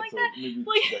something like that.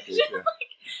 Like decades, just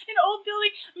like an old building,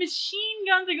 machine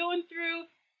guns are going through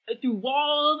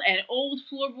walls and old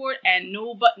floorboard, and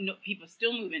no people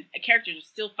still moving. Characters are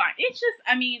still fine. It's just,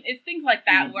 I mean, it's things like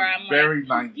that where I'm very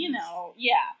like, 90s. You know,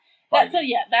 yeah.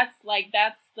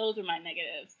 Those are my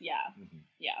negatives. Yeah. Mm-hmm.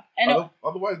 Yeah. And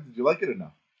otherwise, did you like it or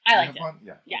no? I liked it.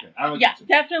 Yeah. Yeah. Okay. I liked it too.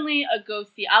 Definitely a go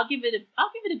see. I'll give it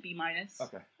a B minus.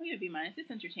 Okay. I'll give it a B minus. It's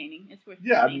entertaining. It's worth.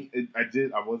 Yeah, I mean,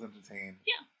 I was entertained.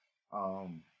 Yeah.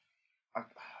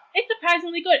 It's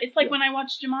surprisingly good. It's like when I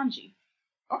watched Jumanji.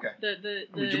 Okay.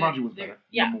 Jumanji was better.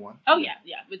 Yeah. Number one. Oh yeah,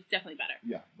 it was definitely better.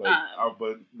 Yeah,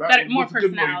 but that more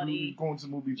personality. Going to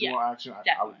movies, you want action.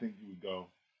 I would think you would go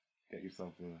get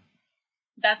yourself a.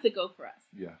 That's a go for us.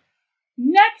 Yeah.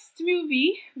 Next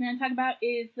movie we're going to talk about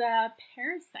is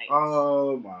Parasite.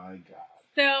 Oh my god.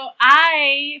 So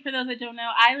for those that don't know,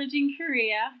 I lived in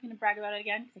Korea. I'm going to brag about it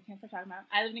again because I can't stop talking about it.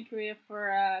 I lived in Korea for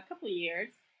a couple of years,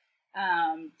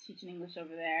 teaching English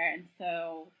over there. And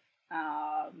so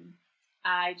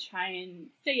I try and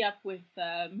stay up with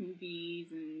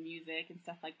movies and music and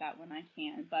stuff like that when I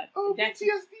can. But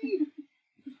PTSD!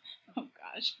 Oh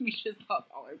gosh, we just lost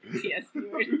all our BTS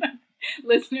viewers.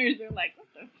 Listeners are like, what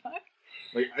the fuck?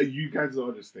 Like, you guys don't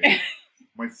understand.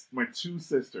 my two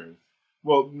sisters,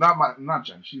 well, not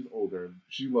Jen, she's older,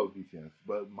 she loves BTS,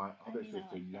 but my other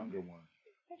sister, younger one,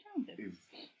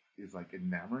 is like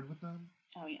enamored with them.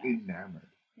 Oh yeah. Enamored.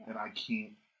 Yeah. And I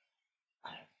can't.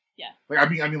 Yeah. Like,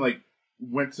 I mean, like,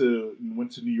 went to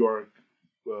New York,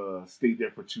 stayed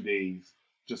there for 2 days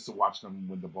just to watch them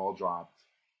when the ball dropped,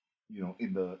 you know,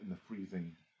 in the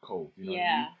freezing cold. You know what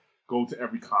I mean? Go to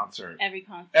every concert.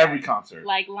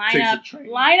 Like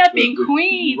line up in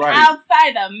Queens,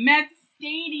 outside the Mets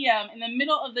Stadium in the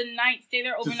middle of the night. Stay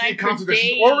there overnight for days.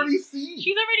 She's already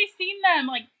seen them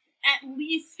like at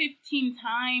least 15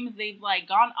 times. They've like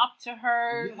gone up to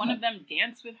her. Yeah. One of them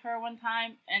danced with her one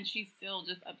time, and she's still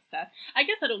just obsessed. I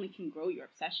guess that only can grow your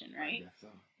obsession, right? I guess so.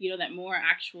 You know, that more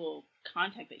actual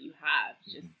contact that you have,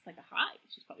 just it's like a high.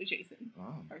 She's probably Jason.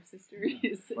 Oh. Our sister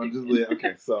is.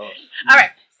 Okay, so. All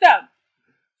right,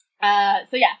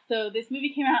 so this movie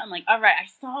came out, and like, all right, I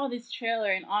saw this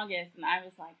trailer in August, and I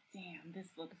was like, damn, this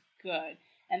looks good.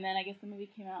 And then I guess the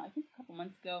movie came out, I think a couple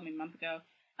months ago, maybe a month ago.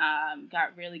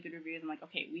 Got really good reviews. I'm like,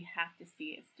 okay, we have to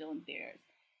see it. Still in theaters.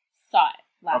 Saw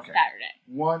it last Saturday.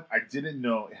 One, I didn't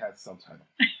know it had subtitles.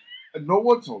 No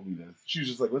one told me this. She was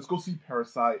just like, let's go see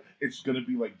Parasite. It's going to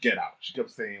be like Get Out. She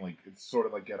kept saying, like, it's sort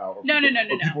of like Get Out. No.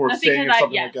 People were saying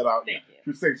something like Get Out. She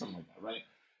was saying something like that, right?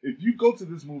 If you go to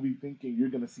this movie thinking you're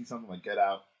going to see something like Get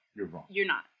Out, you're wrong. You're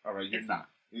not. All right, you're not.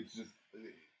 It's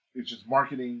just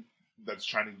marketing that's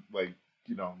trying to, like,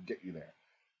 you know, get you there.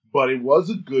 But it was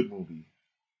a good movie.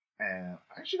 And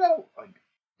I actually got, like,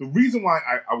 the reason why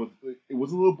it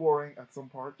was a little boring at some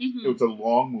parts. Mm-hmm. It was a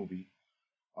long movie.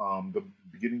 The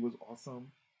beginning was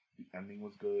awesome. The ending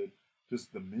was good.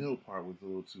 Just the middle part was a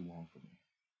little too long for me.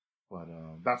 But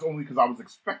that's only because I was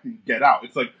expecting Get Out.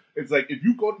 It's like if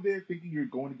you go to there thinking you're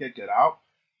going to Get Out,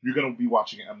 you're gonna be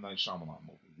watching an M. Night Shyamalan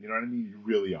movie. You know what I mean? You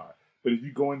really are. But if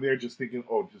you go in there just thinking,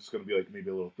 oh, it's just gonna be like maybe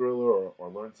a little thriller or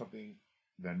learn something,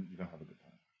 then you're gonna have a good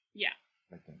time. Yeah.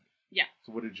 I think. Yeah.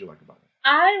 So what did you like about it?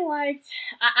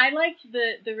 I liked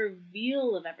the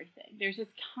reveal of everything. There's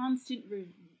this constant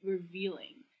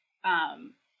revealing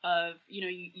of, you know,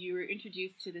 you were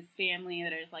introduced to this family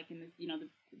that is like in this, you know, the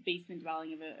basement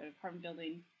dwelling of an apartment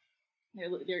building. They're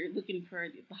looking for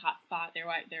the hot spot. Their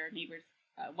neighbor's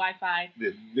Wi-Fi.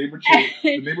 The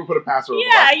neighbor put a password.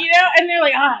 Yeah, you know, and they're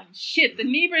like, shit, the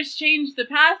neighbors changed the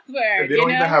password. And they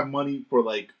don't even have money for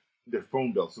like their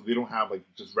phone bill, so they don't have like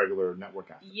just regular network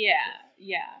access.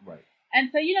 Yeah. Right. And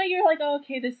so, you know, you're like, oh,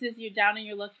 okay, you're down in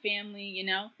your luck family, you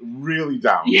know? Really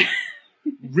down. Yeah.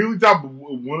 Really down. But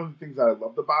one of the things that I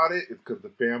loved about it is because the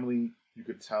family, you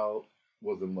could tell,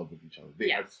 was in love with each other. They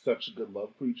had such a good love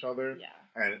for each other. Yeah.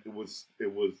 And it was,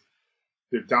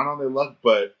 they're down on their luck,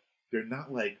 but they're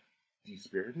not like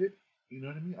dispirited. You know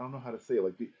what I mean? I don't know how to say it.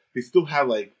 Like, they still have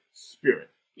like spirit.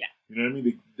 Yeah. You know what I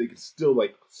mean? They could still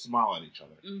like smile at each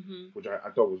other, which I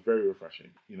thought was very refreshing.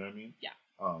 You know what I mean? Yeah.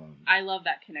 I love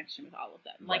that connection with all of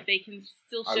them. Like, they can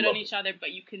still shit on each other,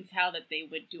 but you can tell that they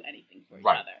would do anything for each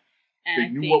other.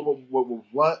 And they knew what was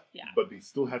what, yeah. But they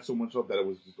still had so much love that it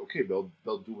was just okay. They'll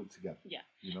do it together. Yeah,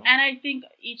 you know. And I think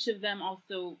each of them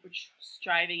also were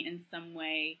striving in some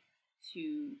way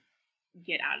to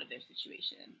get out of their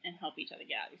situation and help each other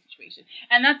get out of their situation.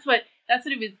 And that's what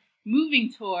it was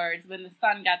moving towards when the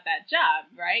son got that job.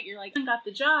 Right? You're like, son got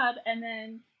the job, and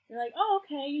then you're like, oh,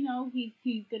 okay, you know,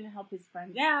 he's gonna help his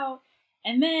friends out,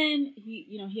 and then he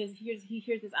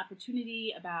hears this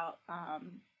opportunity about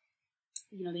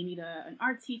you know, they need an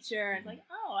art teacher. It's like,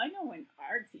 oh, I know an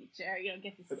art teacher. You know,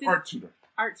 gets his art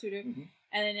tutor. And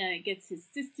then it gets his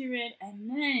sister in, and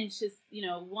then it's just, you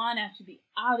know, one after the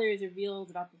other is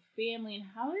revealed about the family and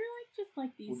how they're like just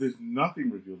like these. Well, there's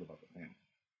nothing revealed about the family.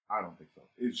 I don't think so.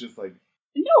 It's just like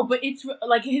no, but it's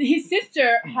like his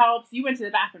sister helps. You went to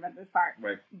the bathroom at this part,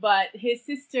 right? But his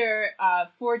sister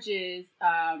forges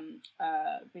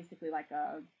basically like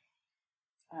a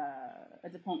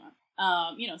diploma.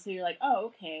 You know, so you're like, oh,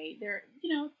 okay, they're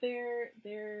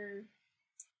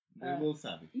a little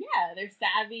savvy. Yeah, they're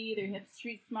savvy. They have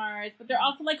street smarts, but they're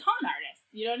also like con artists.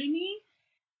 You know what I mean?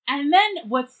 And then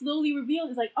what's slowly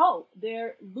revealed is like, oh,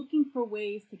 they're looking for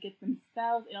ways to get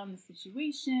themselves in on the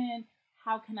situation.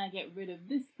 How can I get rid of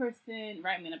this person?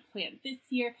 Right, I'm going to plant this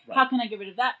here. Right. How can I get rid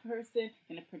of that person?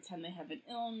 I'm going to pretend they have an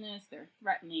illness. They're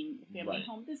threatening the family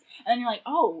home. This, and then you're like,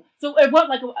 oh, so it went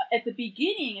like at the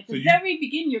beginning, very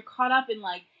beginning, you're caught up in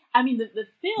like, I mean, the film.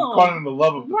 You're caught in the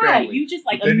love of the family. Right, you just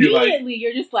like immediately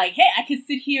you're just like, hey, I could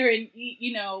sit here and eat,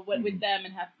 you know, with them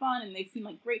and have fun, and they seem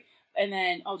like great. And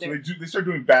then so they start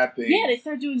doing bad things. Yeah, they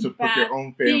start doing bad put their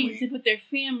own family things to put their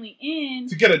family in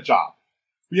to get a job.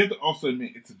 But you have to also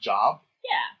admit it's a job.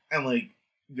 Yeah. And, like,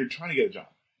 they're trying to get a job.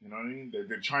 You know what I mean?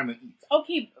 They're trying to eat.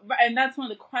 Okay, and that's one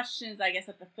of the questions, I guess,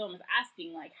 that the film is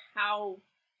asking. Like, how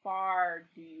far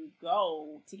do you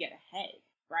go to get ahead,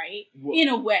 right? Well, in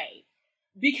a way.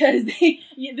 Because,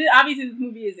 obviously, this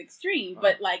movie is extreme,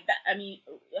 but, like, that, I mean,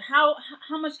 how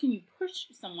much can you push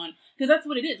someone? Because that's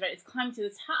what it is, right? It's climbing to the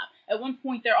top. At one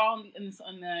point, they're all on the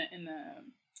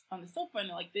sofa, and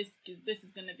they're like, this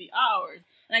is going to be ours.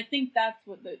 And I think that's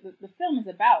what the film is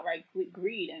about, right?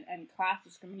 Greed and class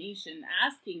discrimination,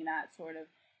 asking that sort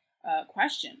of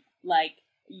question. Like,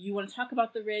 you want to talk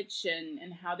about the rich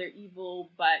and how they're evil,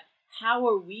 but how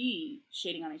are we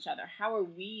shading on each other? How are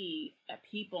we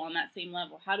people on that same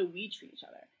level? How do we treat each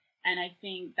other? And I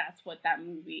think that's what that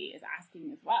movie is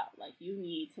asking as well. Like, you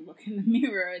need to look in the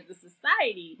mirror as a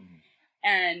society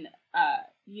and,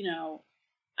 you know,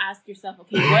 ask yourself,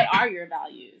 okay, what are your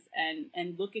values?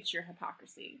 And look at your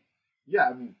hypocrisy. Yeah,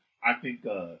 I mean, I think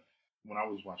when I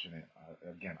was watching it,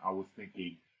 again, I was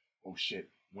thinking, oh shit,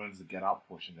 when's the Get Out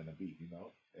portion going to be, you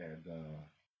know? And,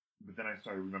 but then I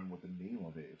started remembering what the name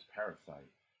of it is, Parasite.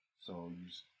 So,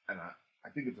 I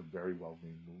think it's a very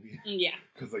well-named movie. Yeah.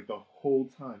 Because, like, the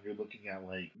whole time you're looking at,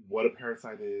 like, what a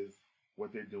parasite is,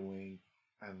 what they're doing,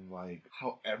 and, like,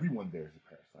 how everyone there is a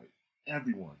parasite.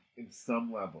 Everyone, in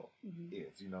some level,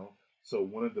 is, you know? So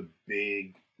one of the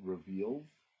big reveals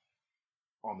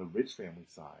on the rich family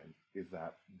side is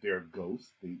that their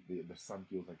ghost, the son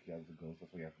feels like he has a ghost,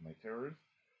 that's why he has the night terrors,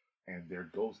 and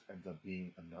their ghost ends up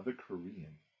being another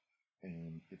Korean,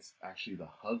 and it's actually the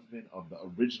husband of the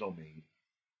original maid,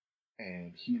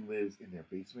 and he lives in their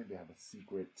basement. They have a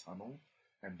secret tunnel,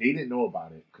 and they didn't know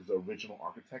about it because the original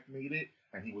architect made it,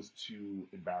 and he was too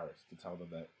embarrassed to tell them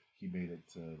that he made it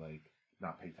to, like,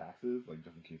 not pay taxes, like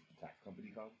just in case the tax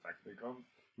company comes,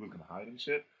 he was gonna hide and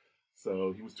shit.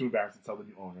 So he was too embarrassed to tell the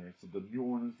new owner. So the new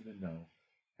owners didn't know,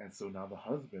 and so now the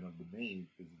husband of the maid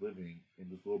is living in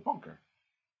this little bunker,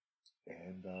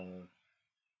 and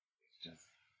it's just.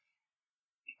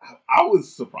 I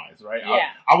was surprised, right? Yeah.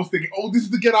 I was thinking, oh, this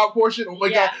is the Get Out portion. Oh my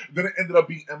god! Then it ended up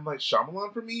being M. Night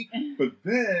Shyamalan for me. But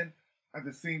then at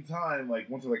the same time, like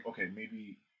once I was like, okay,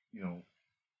 maybe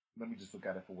let me just look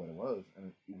at it for what it was, and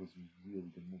it was a really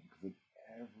good movie because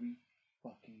every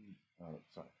fucking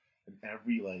in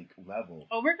every like level.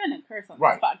 Oh, we're gonna curse on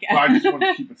this podcast. Well, I just want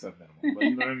to keep it so minimal, but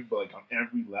you know what I mean. But like on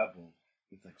every level,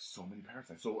 it's like so many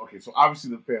parasites. So okay, so obviously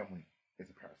the family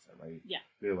is a parasite, right? Yeah.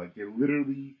 They're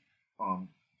literally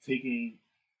taking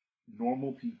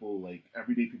normal people, like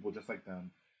everyday people just like them,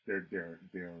 they're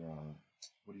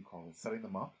what do you call it? Setting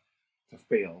them up to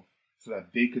fail so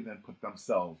that they can then put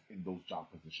themselves in those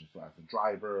job positions. So as a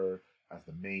driver, as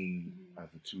the maid, as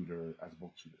a tutor, as a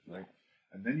book tutor, right?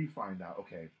 And then you find out,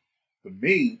 okay, the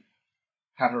maid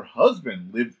had her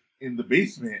husband live in the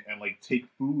basement and like take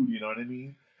food, you know what I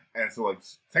mean? And so like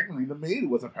technically the maid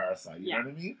was a parasite, you know what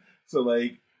I mean? So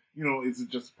like, is it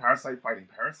just parasite fighting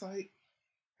parasite?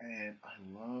 And I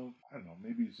don't know,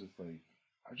 maybe it's just like,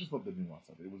 I just love the nuance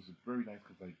of it. It was very nice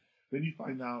because like, then you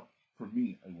find out, for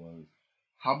me, it was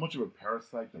how much of a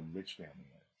parasite the rich family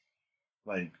is.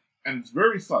 Like, and it's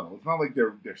very subtle. It's not like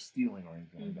they're stealing or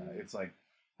anything like that. It's like,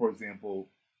 for example,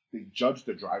 they judged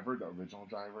the driver, the original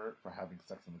driver, for having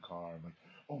sex in the car. I'm like,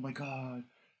 oh my god,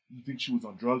 you think she was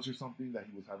on drugs or something? That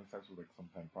he was having sex with like some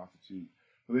kind of prostitute.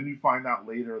 But then you find out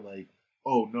later, like,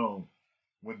 oh no,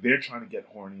 when they're trying to get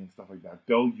horny and stuff like that,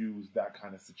 they'll use that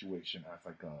kind of situation as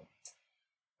like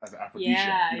as an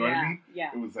aphrodisiac. You know what I mean? Yeah.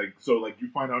 It was like, so like you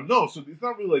find out, no, so it's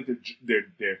not really like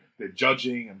they're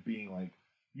judging and being like,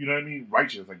 you know what I mean,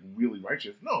 righteous, like really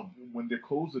righteous. No, when they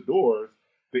close the doors,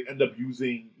 they end up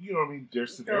using, you know what I mean, their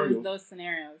scenarios. Those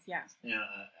scenarios, yeah. Yeah,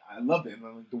 I love it, and I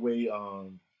like the way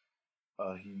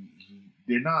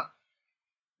they're not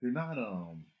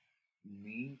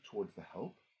mean towards the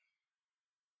help,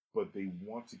 but they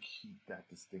want to keep that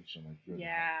distinction. Like, you're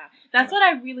that's what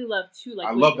I really love too. Like,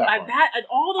 I love that part.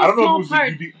 All those I don't know small if it was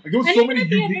parts. there was so many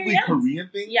uniquely Korean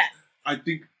things. Yes, I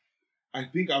think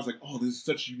I was like, oh, this is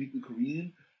such uniquely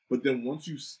Korean. But then once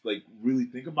you like really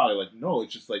think about it, like, no,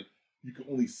 it's just like you can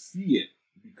only see it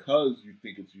because you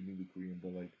think it's uniquely Korean.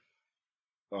 But like,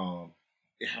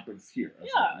 it happens here.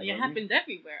 Yeah, it happens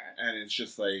everywhere, and it's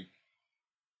just like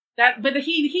that. But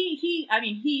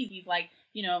he's like,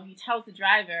 he tells the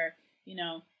driver,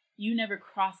 you never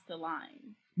crossed the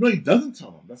line. No, he doesn't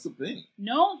tell him. That's the thing.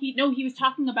 No, he was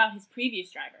talking about his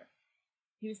previous driver.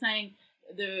 He was saying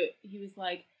he was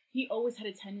like, he always had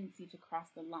a tendency to cross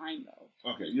the line,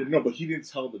 though. Okay, no, but he didn't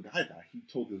tell the guy that. He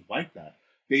told his wife that.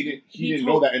 He didn't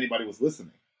know that anybody was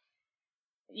listening.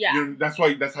 Yeah, that's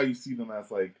how you see them as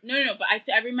like. No, but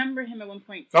I remember him at one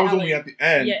point. That was only at the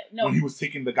end when he was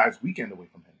taking the guy's weekend away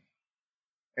from him,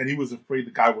 and he was afraid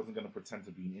the guy wasn't going to pretend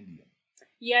to be an Indian.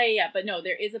 Yeah, but no,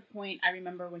 there is a point I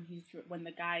remember when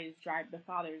the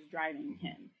father is driving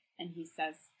him, and he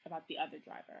says about the other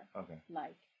driver, okay,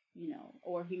 like,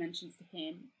 or he mentions to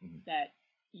him that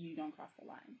you don't cross the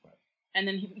line, right. And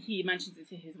then he mentions it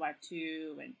to his wife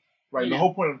too, and right. The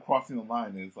whole point of crossing the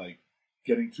line is like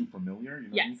getting too familiar. You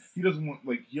know, yes. He doesn't want,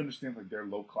 like, he understands like they're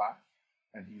low class,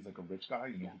 and he's like a rich guy,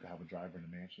 who can have a driver in a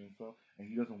mansion and stuff, and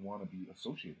he doesn't want to be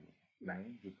associated with him.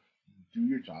 Right. Just do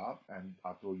your job, and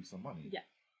I'll throw you some money. Yeah.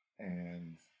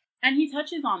 And he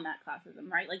touches on that classism,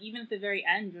 right? Like, even at the very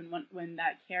end, when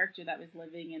that character that was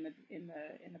living in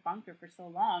the bunker for so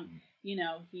long,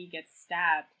 he gets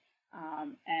stabbed,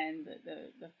 and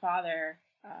the father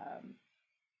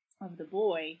of the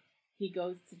boy, he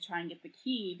goes to try and get the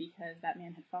key because that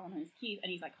man had fallen on his keys,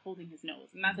 and he's like holding his nose,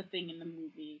 and that's a thing in the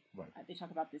movie. Right. They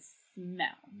talk about this smell.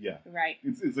 Yeah. Right.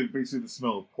 It's like basically the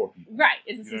smell of poor people. Right.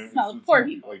 It's the smell of poor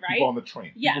people. Like, right. People on the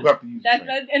train. Yeah. People have to use the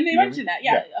train. And they mention that.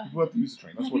 Yeah. People have to use the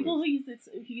train. That's what people who use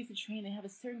the train, they have a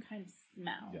certain kind of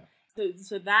smell. Yeah.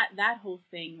 So that whole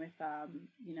thing with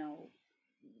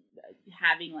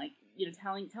having like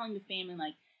telling the family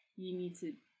like you need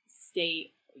to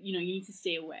stay. You need to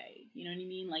stay away. You know what I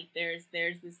mean? Like there's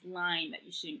this line that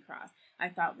you shouldn't cross. I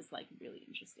thought was like really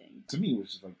interesting. To me, it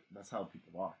was just like that's how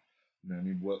people are. You know what I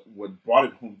mean? What brought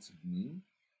it home to me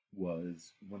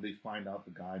was when they find out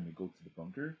the guy and they go to the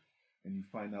bunker, and you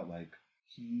find out like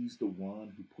he's the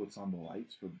one who puts on the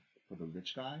lights for the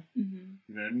rich guy. Mm-hmm.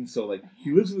 You know what I mean? So like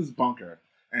he lives in this bunker,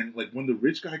 and like when the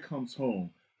rich guy comes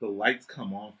home, the lights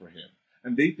come on for him,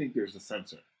 and they think there's a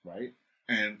sensor, right?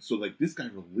 And so like this guy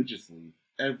religiously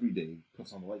every day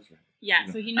puts on the lights for him. Yeah,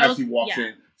 so he knows as he walks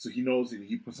in. So he knows and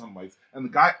he puts on lights.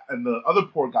 And the other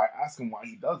poor guy asks him why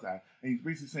he does that, and he's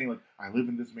basically saying like, I live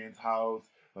in this man's house.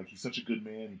 Like, he's such a good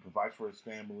man. He provides for his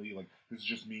family. Like, this is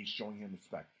just me showing him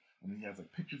respect. And then he has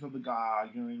like pictures of the guy.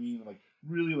 You know what I mean? And, like,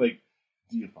 really like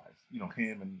deifies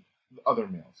him and the other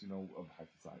males of high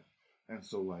society. And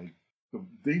so like the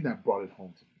thing that brought it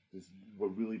home to me,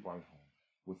 what really brought it home,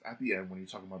 was at the end when you're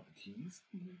talking about the keys.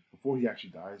 Mm-hmm. Before he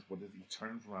actually dies, he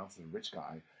turns around to the rich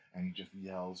guy and he just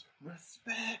yells,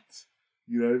 "Respect!"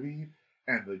 You know what I mean?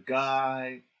 And the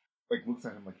guy like looks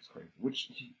at him like he's crazy, which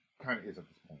he kind of is at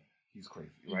this point. He's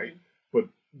crazy, right? Mm-hmm. But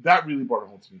that really brought it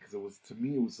home to me because it was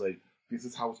like, this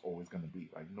is how it's always going to be.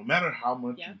 Like, no matter how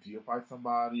much you deify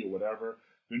somebody or whatever,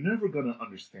 they're never going to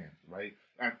understand, right?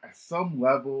 At some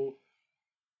level,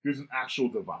 there's an actual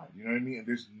divide, you know what I mean? And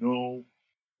there's no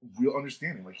real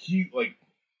understanding. Like, he, like,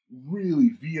 really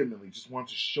vehemently just wanted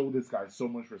to show this guy so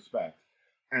much respect.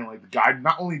 And, like, the guy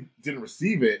not only didn't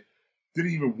receive it,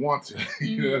 didn't even want to,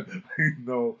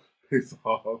 mm-hmm. Piss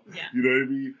off, you know what I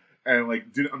mean? And,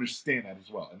 like, didn't understand that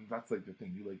as well. And that's, like, the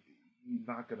thing. There's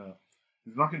not going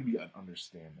to be an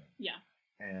understanding. Yeah.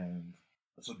 And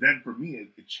so then, for me,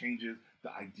 it changes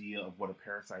the idea of what a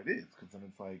parasite is. Because then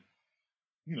it's like,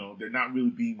 they're not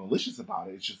really being malicious about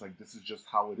it. It's just like, this is just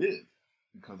how it is.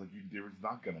 Because, like, there is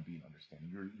not going to be an understanding.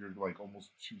 You're like,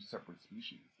 almost two separate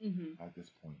species mm-hmm. at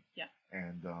this point. Yeah.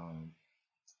 And, I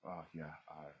just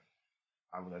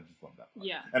love that part.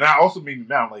 Yeah. And I also made me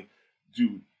mad. I'm like,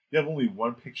 dude, you have only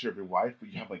one picture of your wife, but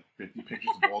you have like 50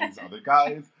 pictures of all these other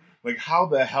guys. Like, how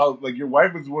the hell? Like, your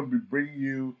wife is the one to be bringing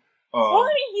you. Well,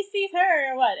 I mean, he sees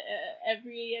her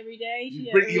every day. She's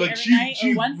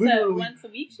once a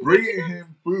week. Bringing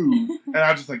him food, and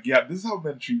I'm just like, yeah, this is how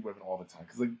men treat women all the time.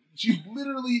 Because like, she's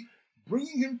literally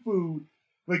bringing him food.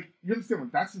 Like, you understand?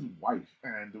 Like, that's his wife,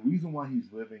 and the reason why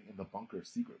he's living in the bunker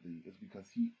secretly is because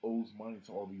he owes money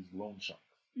to all these loan sharks.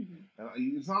 Mm-hmm. And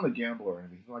it's not a gambler or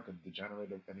anything. He's not like a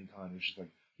degenerate of any kind. It's just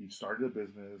like, he started a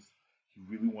business. He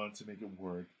really wanted to make it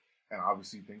work. And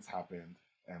obviously things happened.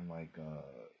 And like,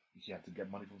 he had to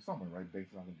get money from somewhere, right?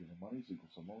 Bank's not going to give him money. So he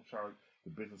goes to a loan shark.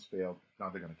 The business failed. Now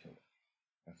they're going to kill him.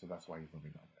 And so that's why he's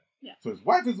living down there. Yeah. So his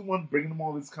wife is the one bringing him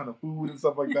all this kind of food and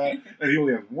stuff like that. And he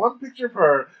only has one picture of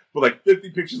her, but like 50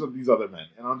 pictures of these other men.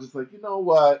 And I'm just like, you know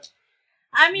what?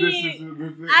 I mean, you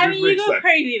go sense.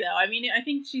 Crazy though. I mean, I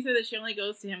think she said that she only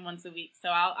goes to him once a week, so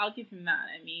I'll give him that.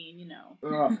 I mean, no,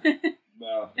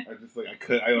 I just like I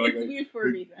could. I like. It's weird for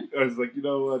a reason. I was like, you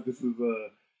know what? This is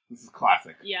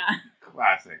classic. Yeah.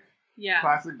 Classic. Yeah.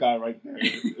 Classic guy right there.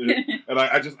 And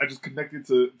I just connected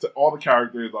to all the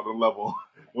characters on a level.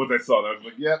 Once I saw that, I was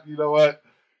like, yep, you know what?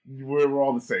 We're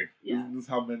all the same. Yeah. This is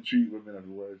how men treat women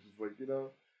everywhere. It's just like,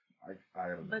 I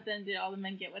don't know. But then did all the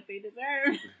men get what they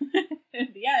deserve?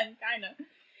 At the end, kind of.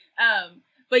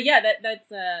 But yeah,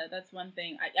 that's one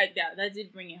thing. That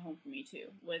did bring it home for me too.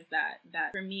 Was that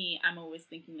for me, I'm always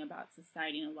thinking about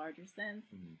society in a larger sense,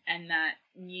 mm-hmm. and that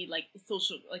need like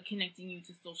connecting you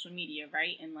to social media,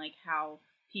 right? And like how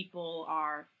people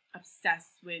are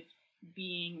obsessed with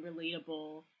being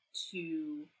relatable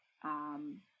to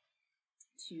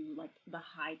like the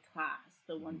high class,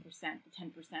 the 1%, the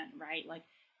 10%, right? Like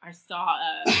I saw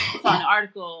an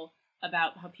article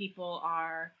about how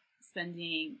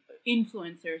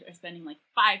influencers are spending like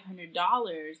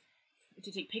 $500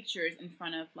 to take pictures in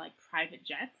front of like private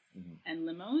jets mm-hmm. and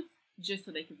limos just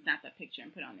so they can snap that picture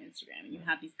and put it on Instagram. And you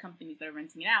have these companies that are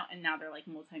renting it out, and now they're like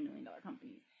multi-million-dollar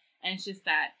companies. And it's just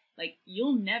that like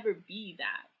you'll never be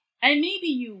that. And maybe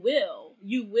you will.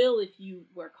 You will if you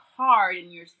work hard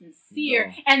and you're sincere.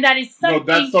 No. And that is something.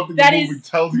 No, that's something the movie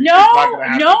tells you it's not going to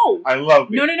happen. No. I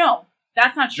love it. No.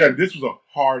 That's not true. Jen, this was a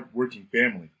hard-working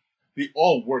family. They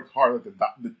all worked hard. Like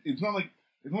it's not like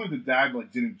the dad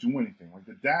like didn't do anything. Like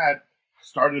the dad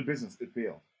started a business, it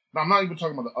failed. Now I'm not even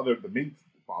talking about the main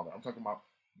father. I'm talking about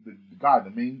the guy, the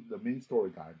main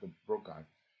story guy, the broke guy.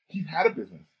 He had a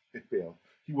business, it failed.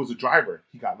 He was a driver,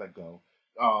 he got let go.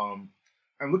 And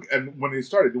when they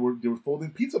started, they were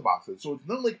folding pizza boxes. So it's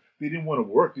not like they didn't want to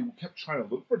work. They kept trying to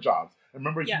look for jobs. And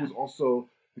remember,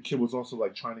 the kid was also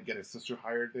like trying to get his sister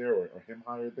hired there or him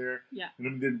hired there. Yeah. And I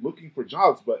mean, they're looking for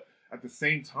jobs, but at the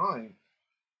same time,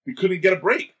 they couldn't get a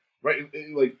break, right?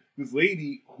 And like this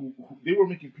lady who they were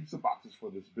making pizza boxes for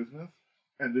this business,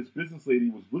 and this business lady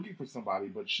was looking for somebody,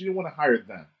 but she didn't want to hire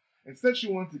them. Instead, she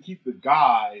wanted to keep the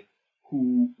guy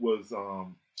who was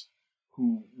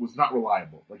not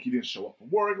reliable. Like, he didn't show up for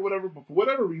work or whatever, but for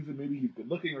whatever reason, maybe he's good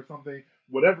looking or something,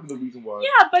 whatever the reason was,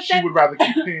 she would rather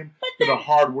keep him than a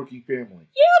hard-working family.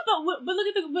 Yeah, but look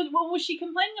at what was she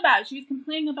complaining about? She was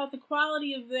complaining about the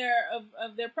quality of their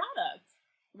products.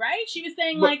 Right? She was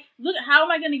saying, like, look, how am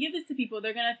I going to give this to people?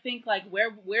 They're going to think, like,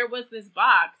 where was this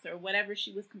box or whatever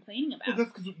she was complaining about. But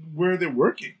that's because where they're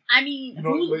working. I mean, you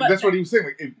know, like, that's what he was saying.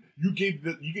 Like, if you gave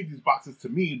these boxes to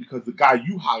me because the guy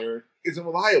you hired isn't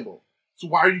reliable. So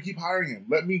why do you keep hiring him?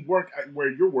 Let me work at where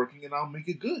you're working and I'll make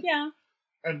it good. Yeah.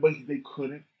 But they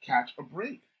couldn't catch a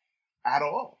break at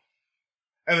all.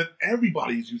 And then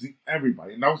everybody's using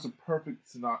everybody, and that was a perfect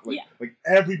synopsis. Like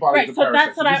everybody's a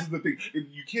parasite. So this is the thing.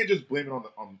 You can't just blame it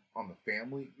on the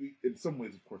family. In some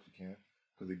ways, of course, you can,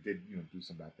 because they did do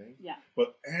some bad things. Yeah.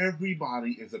 But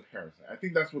everybody is a parasite. I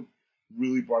think that's what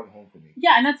really brought it home for me.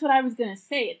 Yeah, and that's what I was gonna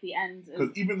say at the end.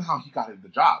 Because even how he got the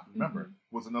job, remember,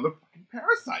 was another fucking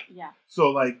parasite. Yeah.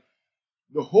 So like,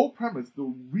 the whole premise,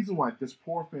 the reason why this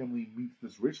poor family meets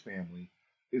this rich family,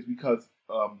 is because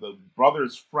the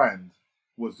brother's friend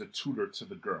was the tutor to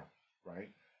the girl, right?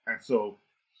 And so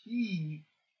the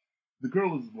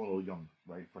girl is a little young,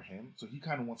 right, for him. So he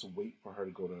kind of wants to wait for her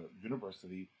to go to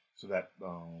university so that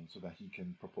he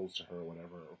can propose to her or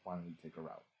whatever, or finally take her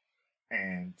out.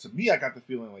 And to me, I got the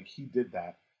feeling like he did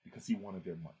that because he wanted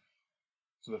their money.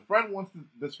 So the friend wants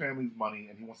this family's money,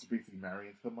 and he wants to basically marry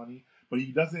into the money, but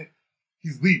he doesn't.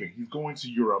 He's leaving. He's going to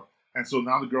Europe, and so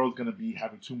now the girl is going to be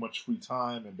having too much free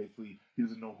time, and basically he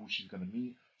doesn't know who she's going to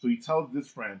meet. So he tells this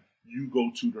friend, you go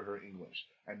tutor her English,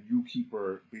 and you keep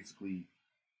her basically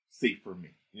safe for me.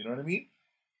 You know what I mean?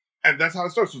 And that's how it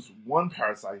starts. So it's one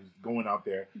parasite who's going out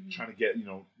there trying to get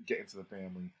into the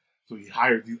family. So he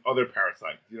hires these other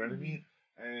parasites. You know what I mean?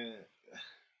 And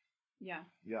yeah.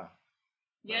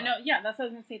 That's what I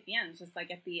was gonna say at the end. It's just like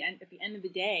at the end of the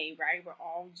day, right? We're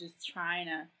all just trying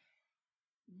to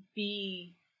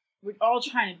be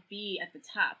at the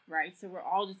top, right? So we're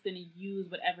all just going to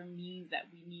use whatever means that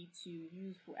we need to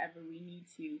use, whoever we need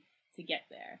to get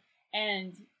there.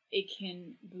 And it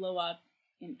can blow up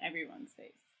in everyone's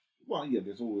face. Well, yeah,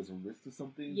 there's always a risk to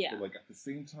something. Yeah. But like at the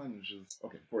same time, it's just,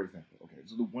 okay, for example,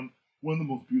 so the one of the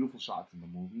most beautiful shots in the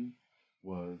movie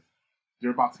was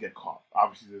they're about to get caught.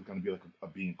 Obviously, there's going to be like a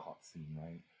being caught scene,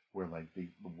 right? Where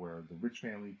the rich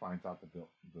family finds out that the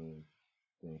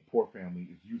poor family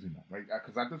is using them, right?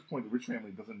 Because at this point, the rich family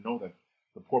doesn't know that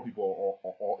the poor people are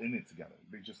all in it together.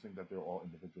 They just think that they're all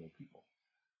individual people.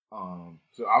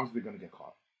 So obviously they're going to get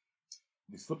caught.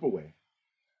 They slip away,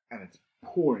 and it's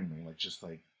pouring rain, like just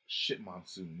like shit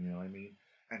monsoon, you know what I mean?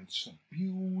 And it's just a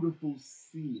beautiful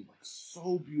scene, like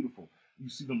so beautiful. You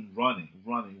see them running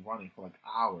for like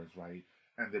hours, right?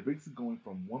 And they're basically going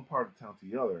from one part of town to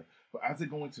the other. But as they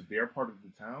go into their part of the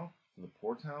town, to the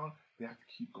poor town, they have to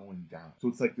keep going down. So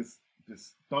it's like this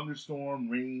thunderstorm,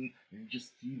 rain, and you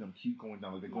just see them keep going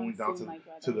down. Like they're going down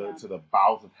to the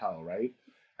bowels of hell, right?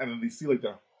 And then they see like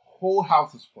their whole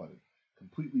house is flooded,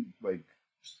 completely like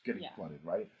just getting flooded,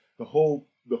 right? The whole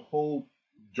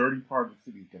dirty part of the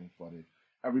city is getting flooded.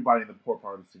 Everybody in the poor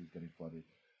part of the city is getting flooded.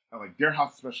 And like their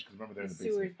house, especially because remember they're in the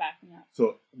basement. Sewer's backing up.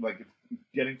 So like it's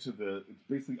getting it's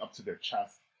basically up to their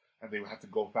chest, and they have to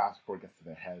go fast before it gets to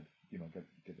their head.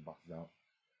 Get the boxes out,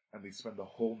 and they spend the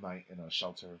whole night in a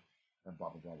shelter, and blah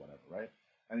blah blah whatever, right?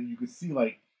 And you can see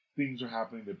like things are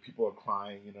happening. That people are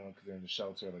crying, because they're in the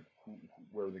shelter. Like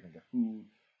where are they gonna get food?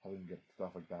 How are they gonna get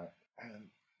stuff like that? And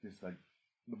just like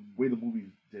the way the movie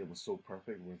did it was so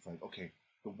perfect. Where it's like, okay,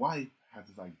 the wife has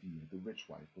this idea. The rich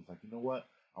wife was like, you know what?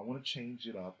 I want to change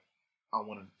it up. I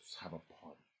want to have a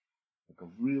party. Like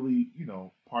a really,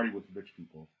 party with rich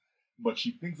people. But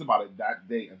she thinks about it that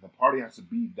day, and the party has to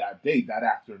be that day, that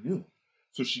afternoon.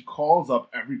 So she calls up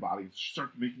everybody. She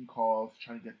starts making calls,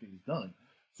 trying to get things done.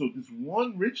 So this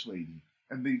one rich lady,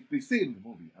 and they say it in the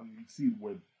movie. I mean, you see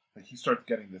where like he starts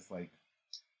getting this like,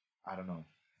 I don't know,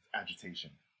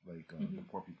 agitation. Like the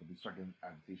poor people, they start getting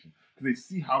agitation because they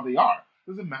see how they are.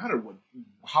 It doesn't matter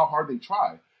how hard they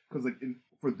try, because like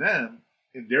for them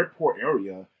in their poor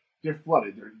area, they're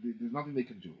flooded. There's nothing they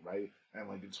can do, right? And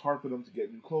like it's hard for them to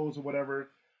get new clothes or whatever.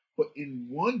 But in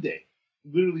one day,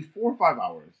 literally 4 or 5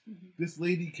 hours, this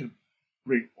lady can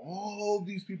bring all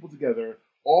these people together,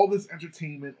 all this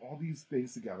entertainment, all these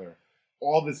things together,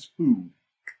 all this food,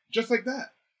 just like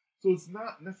that. So it's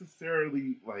not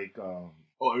necessarily like,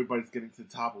 everybody's getting to the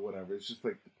top or whatever. It's just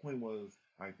like the point was,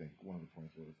 I think, one of the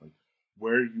points was like,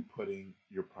 where are you putting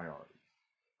your priorities?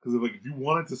 Because if you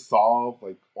wanted to solve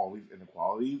like all these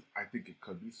inequalities, I think it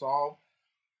could be solved.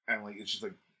 And like it's just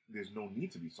like there's no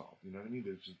need to be solved. You know what I mean?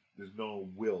 There's no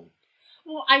will.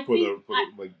 Well,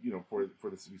 for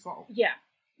this to be solved. Yeah.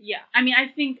 I mean, I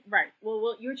think right.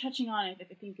 Well, you're touching on it.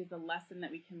 I think is a lesson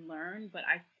that we can learn. But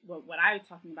what I was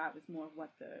talking about was more of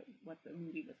what the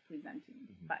movie was presenting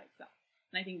by itself,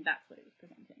 and I think that's what it was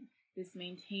presenting. This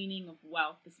maintaining of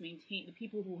wealth. The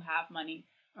people who have money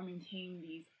are maintaining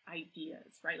these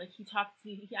ideas, right? Like he asks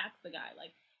the guy,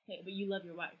 like, hey, but you love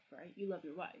your wife, right? You love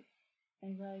your wife.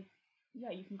 And he's like,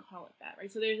 yeah, you can call it that,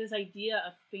 right? So there's this idea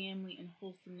of family and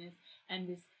wholesomeness and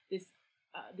this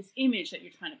image that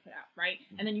you're trying to put out, right?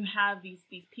 And then you have these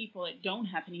people that don't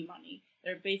have any money.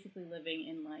 They're basically living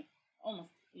in like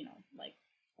almost, like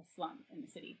a slum in the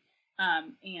city.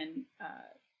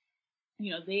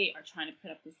 They are trying to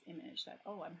put up this image that,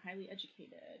 oh, I'm highly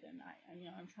educated and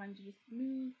I'm trying to just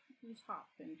move to the top.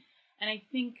 And I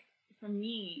think for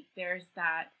me, there's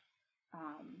that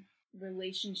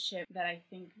relationship that I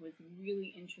think was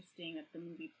really interesting that the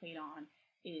movie played on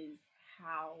is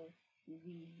how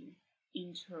we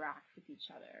interact with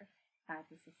each other as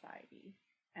a society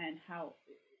and how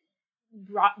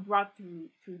brought through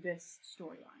this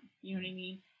storyline. You know what I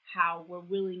mean? How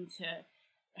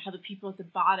the people at the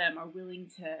bottom are willing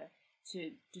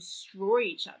to destroy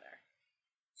each other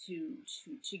to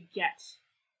get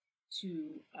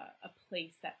to a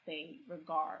place that they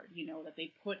regard, that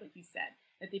they put, like you said,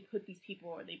 that they put these people,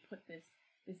 or they put this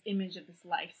image of this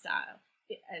lifestyle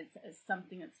as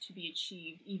something that's to be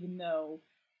achieved, even though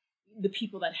the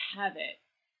people that have it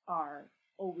are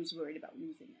always worried about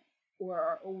losing it, or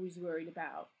are always worried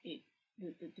about it,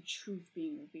 the truth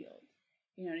being revealed.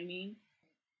 You know what I mean?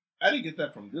 I didn't get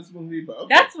that from this movie, but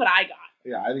okay. That's what I got.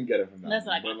 Yeah, I didn't get it from that. That's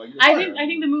movie, what I got. Like, I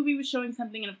think the movie was showing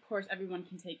something, and of course, everyone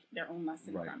can take their own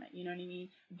lesson from it. You know what I mean?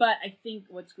 But I think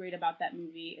what's great about that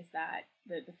movie is that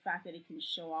the fact that it can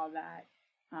show all that,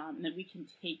 and that we can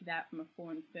take that from a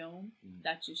foreign film,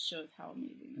 that just shows how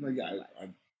amazing.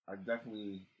 I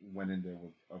definitely went in there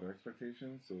with other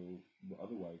expectations, so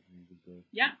otherwise we would go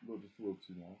just a little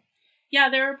too long. Yeah,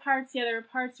 there were parts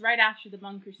right after the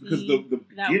bunker scene. Because the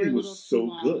beginning was so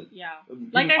good. Yeah.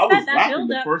 Like I said, that build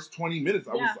up. The first 20 minutes,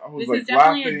 I was like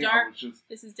laughing.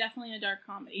 This is definitely a dark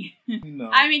comedy. No.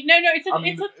 I mean, no, it's a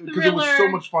thriller. Because it was so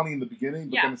much funny in the beginning,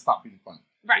 but then it stopped being funny.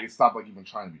 Right. Like, it stopped even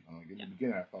trying to be funny. Like, in the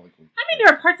beginning, I felt like... there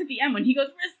are parts at the end when he goes,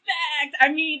 respect! I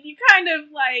mean, you kind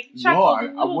of, chuckled a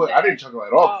little bit. I didn't chuckle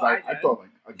at all, because I thought,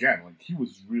 again, he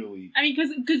was really... I mean,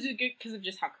 because of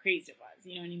just how crazy it was.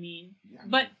 You know what I mean? Yeah,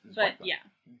 but yeah.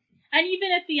 And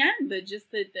even at the end,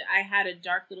 I had a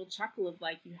dark little chuckle of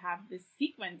you have this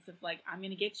sequence of I'm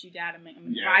gonna get you, Dad. I'm gonna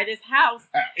buy this house.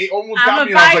 It almost got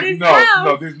me. And I was like,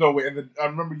 no, there's no way. And then I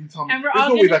remember you telling me, there's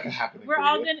no way that can happen. We're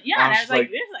all gonna, and I was like,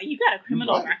 you got a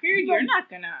criminal record. You're not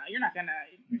gonna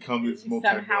become this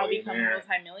somehow become a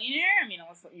multi-millionaire. I mean,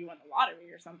 unless you won the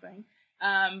lottery or something.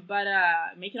 But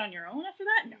make it on your own after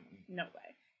that? No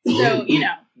way. So, and even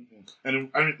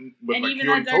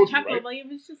that dark chuckle, it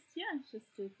was just,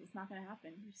 it's not going to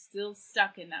happen. You're still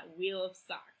stuck in that wheel of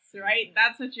socks, right?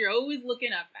 That's what you're always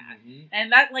looking up at.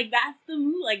 And that's the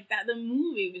movie, the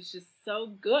movie was just so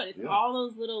good. It's all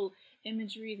those little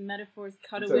imageries, metaphors,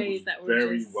 cutaways that were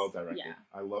very just, well directed. Yeah.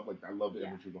 I love the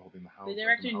imagery, the whole thing, the house. The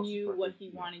director knew what he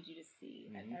wanted you to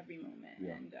see at every moment.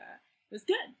 And it was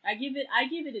good. I give it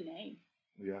an A.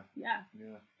 Yeah.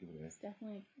 It's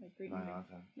definitely a great 9 movie. out of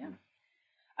 10. Yeah.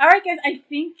 All right, guys. I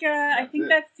think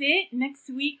that's it. Next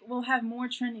week we'll have more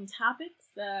trending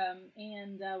topics,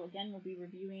 and again we'll be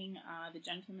reviewing The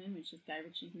Gentleman, which is Guy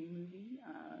Ritchie's new movie.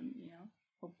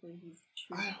 Hopefully he's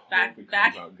back.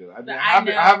 Out good. I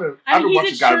haven't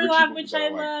watched Guy Ritchie Sherlock, which I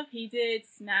love. He did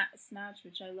Snatch,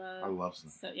 which I love. I love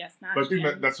Snatch. So Snatch. But I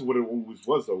think that's what it always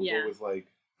was, though. It was always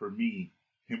for me.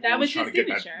 That was trying his to get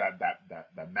signature.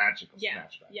 that magic of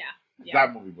Snatch back. Yeah.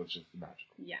 That movie was just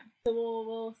magical. Yeah. So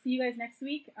we'll see you guys next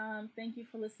week. Thank you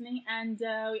for listening. And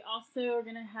we also are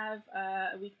going to have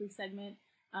a weekly segment,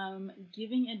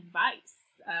 giving advice.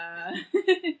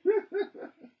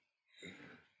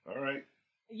 All right.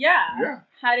 Yeah.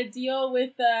 How to deal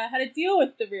with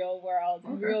the real world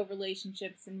and real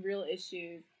relationships and real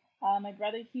issues. My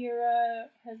brother here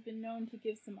has been known to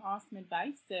give some awesome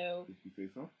advice. So, if you say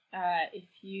so.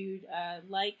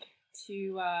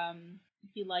 If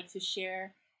you'd like to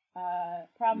share a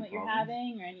problem that you're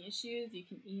having or any issues, you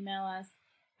can email us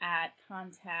at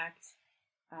contact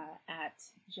at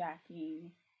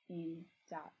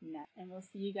jackingin.net. And we'll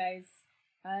see you guys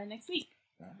next week.